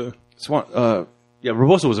Swan? Barbosa. Swan, yeah,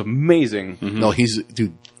 Barbosa was amazing. No, he's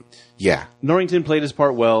dude. Yeah, Norrington played his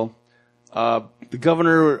part well. The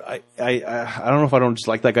governor, I don't know if I don't just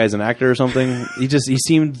like that guy as an actor or something. he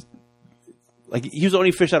seemed like he was the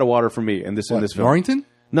only fish out of water for me in this film. Norrington?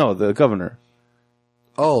 No, the governor.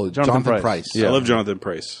 Oh, Jonathan Pryce. Yeah. I love Jonathan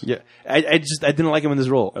Pryce. Yeah, I didn't like him in this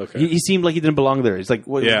role. Okay. He seemed like he didn't belong there. He's like,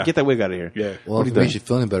 well, Yeah. get that wig out of here. Yeah. Well, if it makes you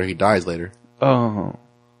feel any better, he dies later. Oh.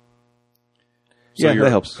 So Yeah, your that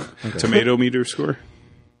helps. Tomato meter score?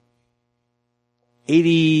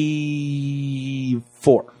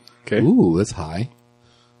 84. Okay. Ooh, that's high.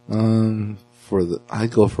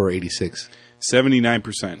 I'd go for 86.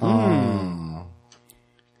 79%.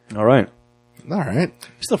 All right. All right.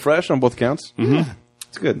 Still fresh on both counts. Mm-hmm.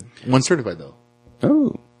 It's good. One certified though.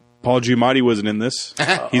 Oh. Paul Giamatti wasn't in this.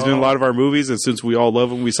 He's been in a lot of our movies, and since we all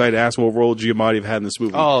love him, we decided to ask what role Giamatti have had in this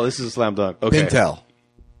movie. Oh, this is a slam dunk. Okay. Pintel.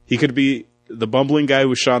 He could be the bumbling guy who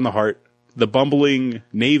was shot in the heart, the bumbling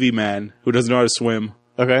Navy man who doesn't know how to swim,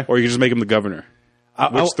 Okay. or you could just make him the governor.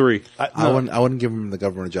 Which three? I wouldn't give him the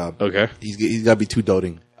governor job. Okay. He's got to be too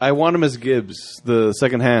doting. I want him as Gibbs, the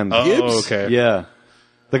second hand. Oh, Gibbs? okay. Yeah.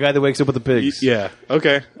 The guy that wakes up with the pigs. Yeah.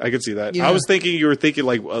 Okay. I could see that. Yeah. I was thinking you were thinking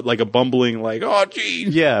like a bumbling, like, oh, gee.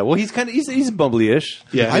 Yeah. Well, he's bumbly-ish.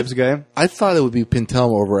 Yeah. Gibbs guy. I thought it would be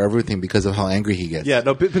Pintel over everything because of how angry he gets. Yeah.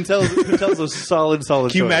 No, Pintel's a solid Can you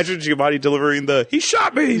choice. imagine Giamatti delivering he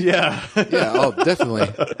shot me? Yeah. Yeah. Oh, definitely.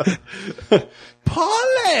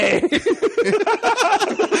 Polly!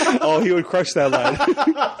 Oh, he would crush that line.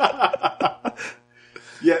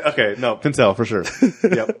 Yeah. Okay. No, Pintel for sure.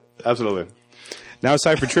 Yep. Absolutely. Now it's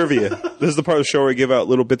time for trivia. This is the part of the show where we give out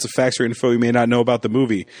little bits of facts or info you may not know about the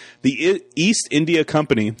movie. The East India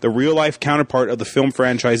Company, the real-life counterpart of the film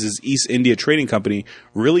franchise's East India Trading Company,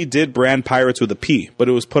 really did brand pirates with a P, but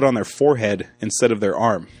it was put on their forehead instead of their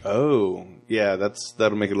arm. Oh. Yeah.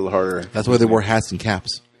 That'll make it a little harder. That's why they wore hats and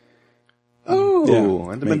caps. Oh.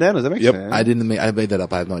 Yeah. And the bandanas. That makes Yep. sense. I made that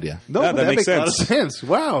up. I have no idea. No, Yeah, but that that makes makes a lot of sense. sense.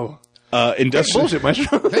 Wow. Industrial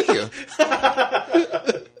Maestro. Thank you.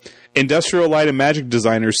 Industrial Light and Magic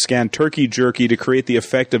designers scanned turkey jerky to create the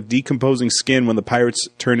effect of decomposing skin when the pirates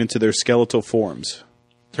turn into their skeletal forms.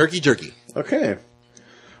 Turkey jerky. Okay.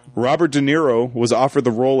 Robert De Niro was offered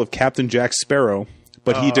the role of Captain Jack Sparrow,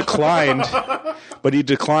 but he declined. But he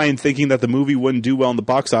declined, thinking that the movie wouldn't do well in the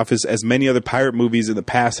box office, as many other pirate movies in the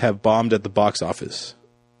past have bombed at the box office.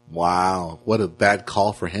 Wow. What a bad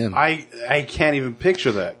call for him. I can't even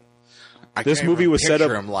picture that. This movie was set up.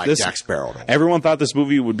 Him like this, Jack Sparrow. Everyone thought this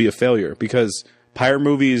movie would be a failure because pirate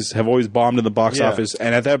movies have always bombed in the box Yeah. office,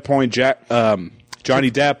 and at that point, Johnny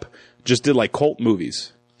Depp just did like cult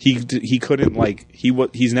movies. He couldn't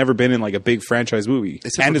he's never been in like a big franchise movie,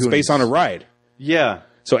 Except and for it's based Goonies. on a ride. Yeah.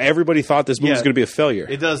 So everybody thought this movie was Yeah. going to be a failure.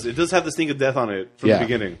 It does. It does have the stink of death on it from Yeah. the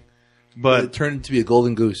beginning. It But turned to be a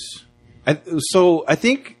golden goose. I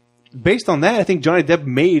think based on that, I think Johnny Depp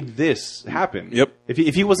made this happen. Yep.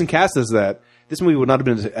 If he wasn't cast as that, this movie would not have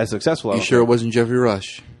been as successful. I You don't sure it think. wasn't Jeffrey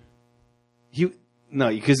Rush?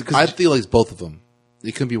 Because I feel like it's both of them.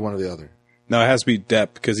 It couldn't be one or the other. No, it has to be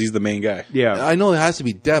Depp because he's the main guy. yeah. I know it has to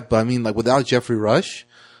be Depp, but I mean, like without Jeffrey Rush,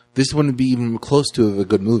 this wouldn't be even close to a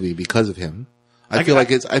good movie because of him. I feel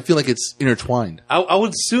like it's intertwined. I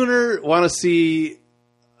would sooner want to see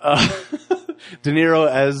De Niro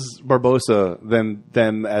as Barbosa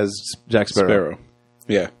than as Jack Sparrow.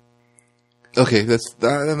 Yeah. Okay,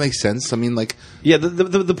 that makes sense. I mean, like Yeah,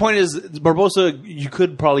 the point is, Barbosa, you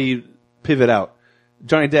could probably pivot out.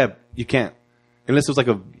 Johnny Depp, you can't. Unless it was like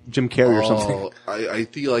a Jim Carrey or something. I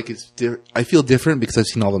feel like I feel different because I've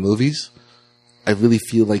seen all the movies. I really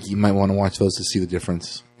feel like you might want to watch those to see the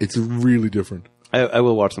difference. It's really different. I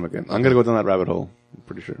will watch them again. I'm going to go down that rabbit hole. I'm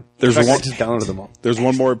pretty sure. There's In fact, one- I just downloaded them all There's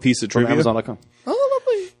one more piece of from trivia. Amazon.com. Oh,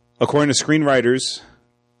 lovely. According to the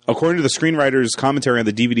screenwriter's commentary on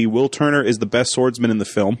the DVD, Will Turner is the best swordsman in the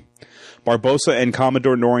film. Barbosa and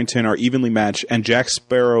Commodore Norrington are evenly matched, and Jack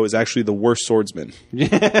Sparrow is actually the worst swordsman.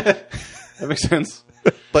 That makes sense.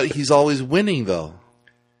 But he's always winning, though.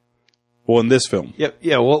 Well, in this film. Yeah.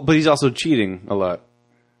 Well, but he's also cheating a lot.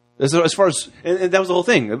 As far as and that was the whole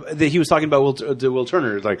thing that he was talking about Will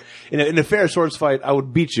Turner. It's like in a fair swords fight, I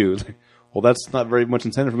would beat you. Well, that's not very much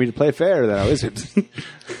incentive for me to play fair, now, is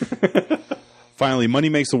it? Finally, money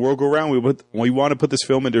makes the world go round. We want to put this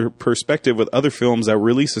film into perspective with other films that were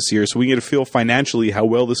released this year, so we get to feel financially how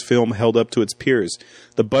well this film held up to its peers.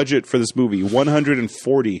 The budget for this movie,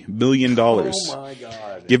 $140 million. Oh my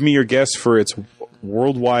God. Give me your guess for its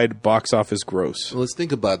worldwide box office gross. Well, let's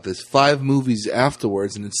think about this. 5 movies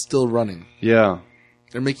afterwards, and it's still running. Yeah.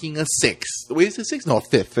 They're making a 6th. Wait, is it 6? No, a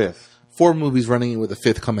 5th. 5th. 4 movies running with a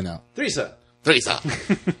 5th coming out. Threesa.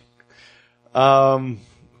 Threesa.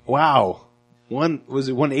 Wow. Was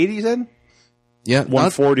it 180 you said? Yeah,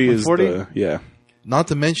 140 is 140? yeah. Not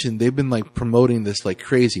to mention, they've been like promoting this like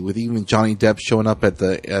crazy, with even Johnny Depp showing up at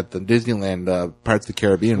the Disneyland Pirates of the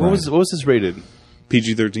Caribbean. What was this rated?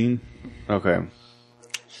 PG-13? Okay.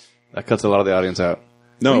 That cuts a lot of the audience out.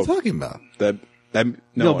 No. What are you talking about?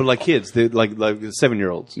 No, but like kids, they like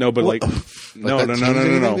 7-year-olds. No, but like no.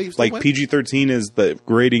 Like PG-13 is the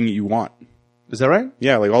rating you want. Is that right?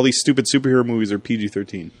 Yeah, like all these stupid superhero movies are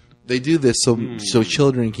PG-13. They do this so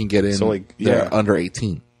children can get in. So, like, they're yeah. under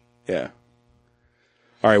 18. Yeah.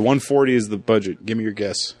 All right, 140 is the budget. Give me your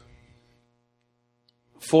guess.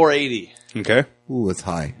 480. Okay. Ooh, it's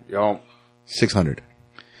high. Yo. 600.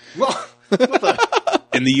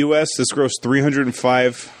 In the U.S., this grossed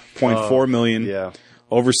 $305.4 million. Yeah.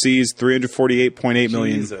 Overseas, $348.8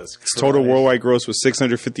 million. Jesus Its total worldwide gross was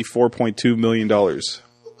 $654.2 million.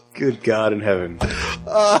 Good God in heaven.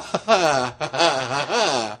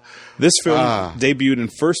 This film debuted in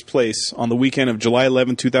first place on the weekend of July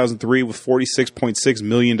 11, 2003 with $46.6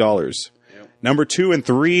 million. Yep. Number 2 and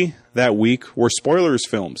 3 that week were spoilers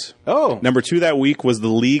films. Oh. Number 2 that week was The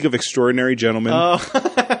League of Extraordinary Gentlemen. Oh.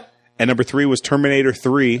 And number 3 was Terminator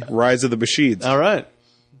 3, Rise of the Machines. All right.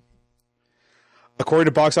 According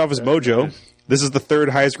to Box Office Mojo, this is the 3rd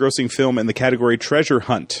highest grossing film in the category Treasure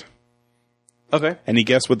Hunt. Okay. Any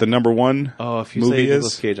guess what the number 1 if you movie say is?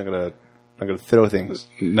 Nicolas Cage, I'm gonna throw things.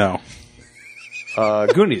 No.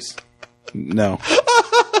 Goonies. No.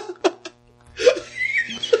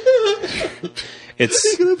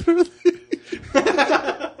 It's.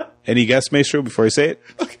 Any guess, Maestro, before I say it?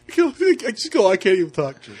 Just go. I can't even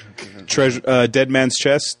talk. Dead Man's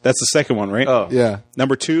Chest. That's the second one, right? Oh. Yeah.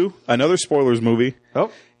 Number 2, another spoilers movie. Oh.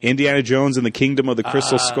 Indiana Jones and the Kingdom of the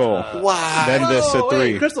Crystal Skull. Wow. Then this at 3.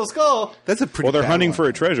 Wait, Crystal Skull. That's a pretty. Well, they're bad hunting one. for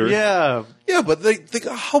a treasure. Yeah. Yeah, but they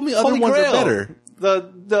how many other Holy ones Grail. are better?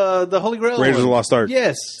 The Holy Grail. Raiders of the one. Lost Ark.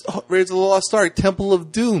 Yes. Raiders of the Lost Ark, Temple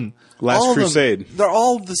of Doom, Last all of them, Crusade. they're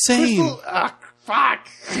all the same. Fuck.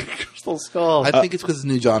 Crystal Skull. I think it's because it's a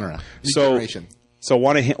new genre, new generation. So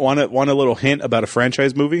want a little hint about a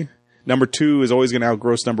franchise movie? Number 2 is always going to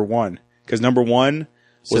outgross number 1 because number 1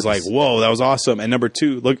 was like, whoa, that was awesome, and number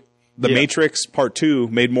 2, look, The Matrix Part 2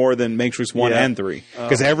 made more than Matrix 1 and 3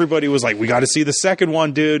 because everybody was like, we got to see the second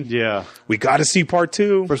one, dude. Yeah. We got to see Part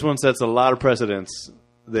 2. First one sets a lot of precedents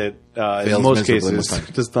that in Fails most miserably cases most times.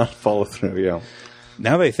 does not follow through. Yeah.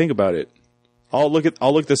 Now that I think about it, I'll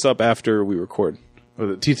look this up after we record.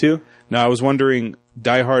 Was it T2? Now I was wondering,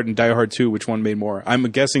 Die Hard and Die Hard 2, which one made more? I'm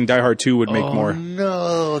guessing Die Hard 2 would make more.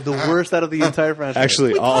 No, the worst out of the entire franchise.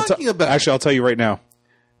 Actually, I'll talking about? I'll tell you right now.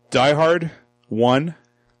 Die Hard 1,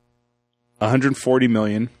 140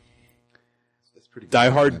 million. Die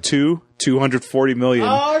Hard 2, 240 million.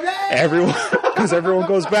 Oh, no! Everyone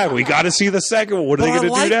goes back. We got to see the second one. What are they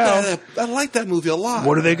going to do now? I like that movie a lot.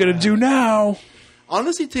 What are they going to do now?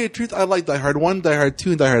 Honestly, to tell you the truth, I like Die Hard 1, Die Hard 2,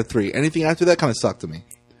 and Die Hard 3. Anything after that kind of sucked to me.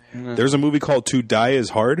 There's a movie called To Die Is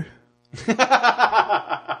Hard.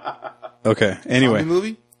 Okay. Anyway, Zombie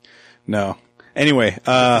movie? no. Anyway,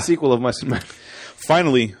 The sequel of my.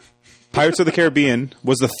 finally, Pirates of the Caribbean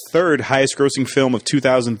was the 3rd highest grossing film of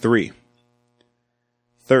 2003.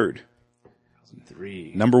 3rd.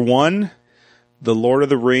 3. Number 1, The Lord of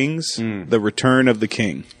the Rings, The Return of the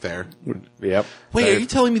King. Fair. Yep. Wait, are you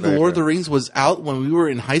telling me The Lord of the Rings was out when we were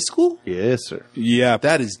in high school? Yes, sir. Yeah.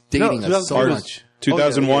 That is dating us so 2002 much.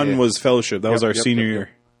 2001 yeah. was Fellowship. That was our senior year.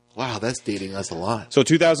 Wow, that's dating us a lot. So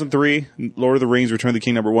 2003, Lord of the Rings, Return of the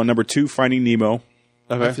King, number 1. Number 2, Finding Nemo.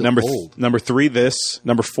 I feel old. Number 3, this.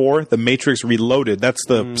 Number 4, The Matrix Reloaded. That's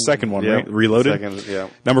the second one, right? Reloaded. Second, yeah.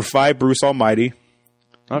 Number 5, Bruce Almighty.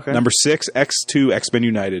 Okay. Number 6, X2, X-Men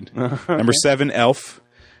United. Number 7, Elf.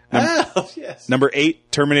 yes. Number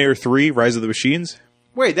 8, Terminator 3, Rise of the Machines.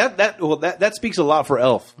 Wait, that speaks a lot for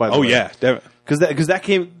Elf. By the Oh way. yeah, because that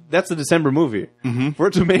came. That's a December movie. Mm-hmm. For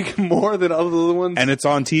it to make more than other ones, and it's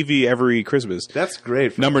on TV every Christmas. that's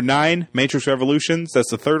great. Number 9, Matrix Revolutions.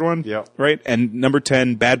 That's the 3rd one. Yep. Right. And number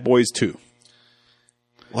 10, Bad Boys 2.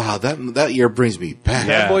 Wow, that year brings me back.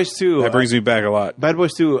 Bad Boys 2. That brings me back a lot. Bad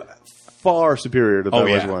Boys 2 far superior to Bad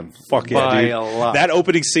Boys 1. Fuck yeah, By dude. a lot. That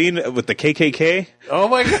opening scene with the KKK. Oh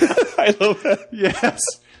my god. I love that. Yes.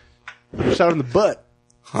 Shot in the butt.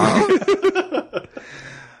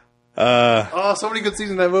 So many good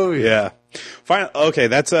scenes in that movie. Yeah. Fine. Okay,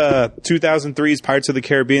 that's 2003's Pirates of the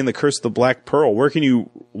Caribbean: The Curse of the Black Pearl. Where can you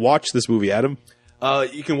watch this movie, Adam?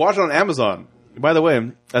 You can watch it on Amazon. By the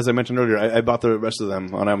way, as I mentioned earlier, I bought the rest of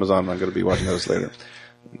them on Amazon. I'm going to be watching those later.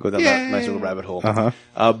 Go down that nice little rabbit hole.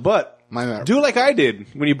 But do like I did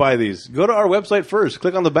when you buy these. Go to our website first.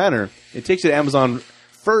 Click on the banner. It takes you to Amazon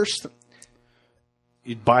first.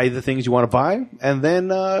 You buy the things you want to buy, and then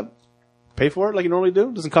pay for it like you normally do.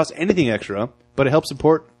 It doesn't cost anything extra, but it helps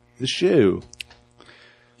support the show.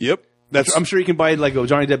 Yep. I'm sure you can buy like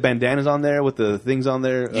Johnny Depp bandanas on there with the things on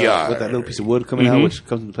there with that little piece of wood coming out, which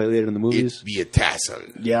comes into play later in the movies. It'd be a tassel.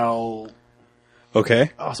 Yo.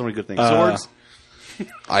 Okay. Oh, so many good things. Swords.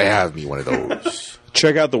 I have me one of those.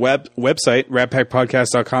 Check out the website,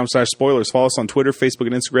 ratpackpodcast.com/spoilers. Follow us on Twitter, Facebook,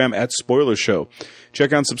 and Instagram at Spoilers Show.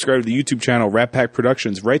 Check out and subscribe to the YouTube channel, Rat Pack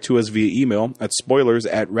Productions. Write to us via email at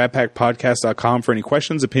spoilers@ratpackpodcast.com for any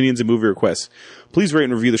questions, opinions, and movie requests. Please rate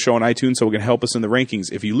and review the show on iTunes so it can help us in the rankings.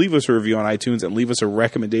 If you leave us a review on iTunes and leave us a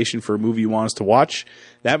recommendation for a movie you want us to watch,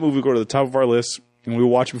 that movie will go to the top of our list, and we will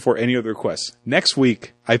watch it before any other requests. Next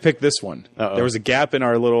week, I picked this one. There was a gap in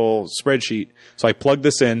our little spreadsheet, so I plugged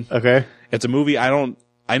this in. Okay. It's a movie I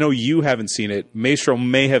know you haven't seen it. Maestro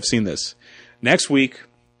may have seen this. Next week,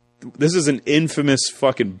 this is an infamous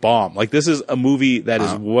fucking bomb. Like, this is a movie that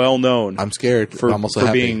is well known. I'm scared for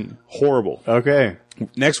happy. being horrible. Okay.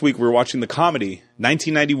 Next week, we're watching the comedy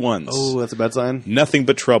 1991's Oh, that's a bad sign. Nothing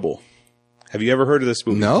But Trouble. Have you ever heard of this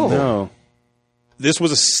movie? No. This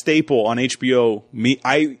was a staple on HBO.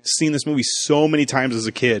 I seen this movie so many times as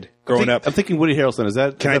a kid growing up. I'm thinking Woody Harrelson. Is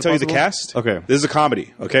that? Can I tell you the cast? Okay. This is a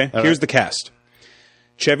comedy, okay? Here's the cast.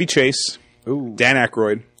 Chevy Chase, Ooh. Dan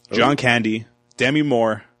Aykroyd, John Candy, Demi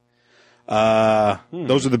Moore.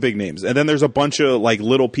 Those are the big names. And then there's a bunch of like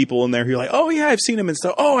little people in there who are like, oh yeah, I've seen him and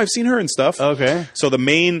stuff. Oh, I've seen her and stuff. Okay. So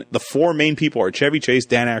the four main people are Chevy Chase,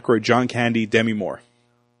 Dan Aykroyd, John Candy, Demi Moore.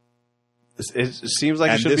 It seems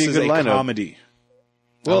like And it should be a this good is a lineup. comedy.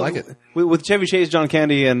 I like it. With Chevy Chase, John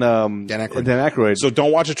Candy, and Dan Aykroyd. So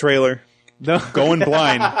don't watch a trailer. No. Go in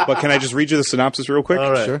blind. But can I just read you the synopsis real quick?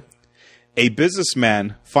 All right. Sure. A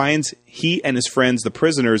businessman finds he and his friends the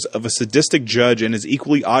prisoners of a sadistic judge and his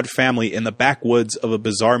equally odd family in the backwoods of a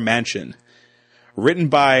bizarre mansion. Written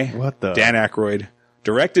by Dan Aykroyd.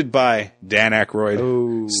 Directed by Dan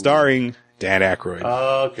Aykroyd. Starring Dan Aykroyd.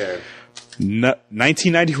 Okay.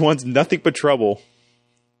 1991's Nothing But Trouble.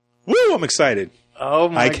 Woo! I'm excited. Oh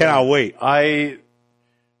my! I cannot wait. I'm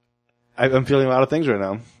feeling a lot of things right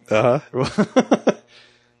now.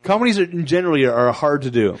 Comedies in generally are hard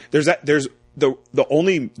to do. There's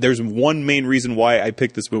one main reason why I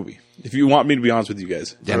picked this movie. If you want me to be honest with you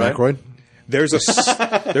guys, Dan Aykroyd. there's a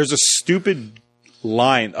stupid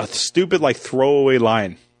line, a stupid like throwaway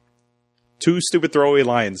line, two stupid throwaway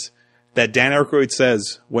lines that Dan Aykroyd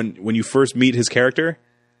says when you first meet his character.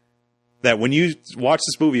 That when you watch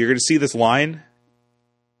this movie, you're going to see this line.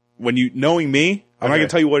 Knowing me, I'm not going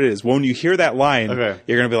to tell you what it is. When you hear that line, you're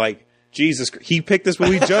going to be like, Jesus, he picked this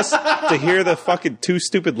movie just to hear the fucking two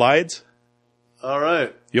stupid lines. All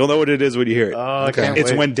right. You'll know what it is when you hear it.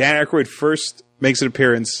 It's wait. when Dan Aykroyd first makes an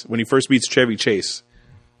appearance, when he first meets Chevy Chase.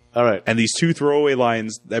 All right. And these two throwaway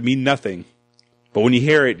lines that mean nothing. But when you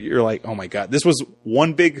hear it, you're like, oh my God, this was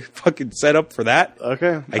one big fucking setup for that?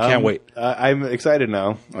 Okay. I can't wait. I'm excited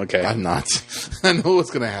now. Okay. I'm not. I know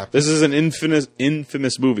what's going to happen. This is an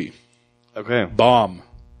infamous movie. Okay. Bomb.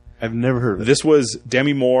 I've never heard of it. This was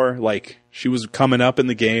Demi Moore, like, she was coming up in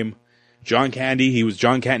the game. John Candy, he was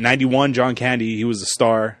John Candy. 91, John Candy, he was a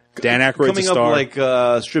star. Dan Aykroyd's a star. Coming up like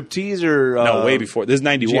Striptease or... no, way before. This is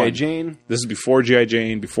 91. G.I. Jane? This is before G.I.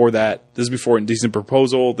 Jane, before that. This is before Indecent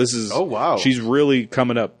Proposal. This is... Oh, wow. She's really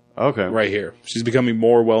coming up right here. She's becoming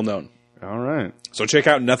more well-known. All right. So check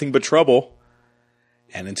out Nothing But Trouble.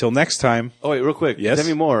 And until next time... Oh, wait, real quick. Yes?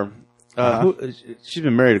 Demi Moore. She's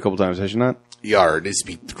been married a couple times, has she not? Yeah, it needs to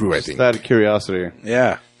be true, I think. Just out of curiosity.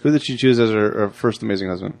 Yeah. Who did she choose as her first amazing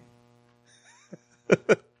husband?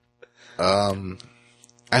 Ashton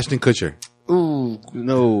Kutcher. Ooh,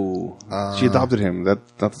 no. She adopted him.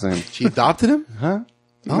 That's not the same. She adopted him? Huh?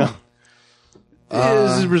 Oh.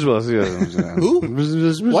 This is Bruce Willis. Who?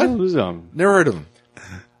 What? What? Never heard of him.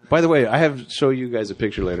 By the way, I have to show you guys a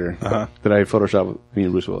picture later that I photoshopped with me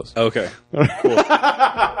and Bruce Willis. Okay.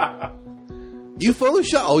 You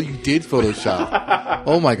Photoshop? Oh, you did Photoshop.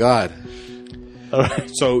 Oh, my God. All right.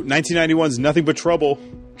 So 1991's Nothing But Trouble.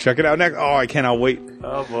 Check it out next. Oh, I cannot wait.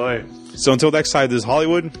 Oh, boy. So until next time, this is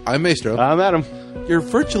Hollywood. I'm Maestro. I'm Adam. You're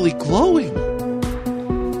virtually glowing.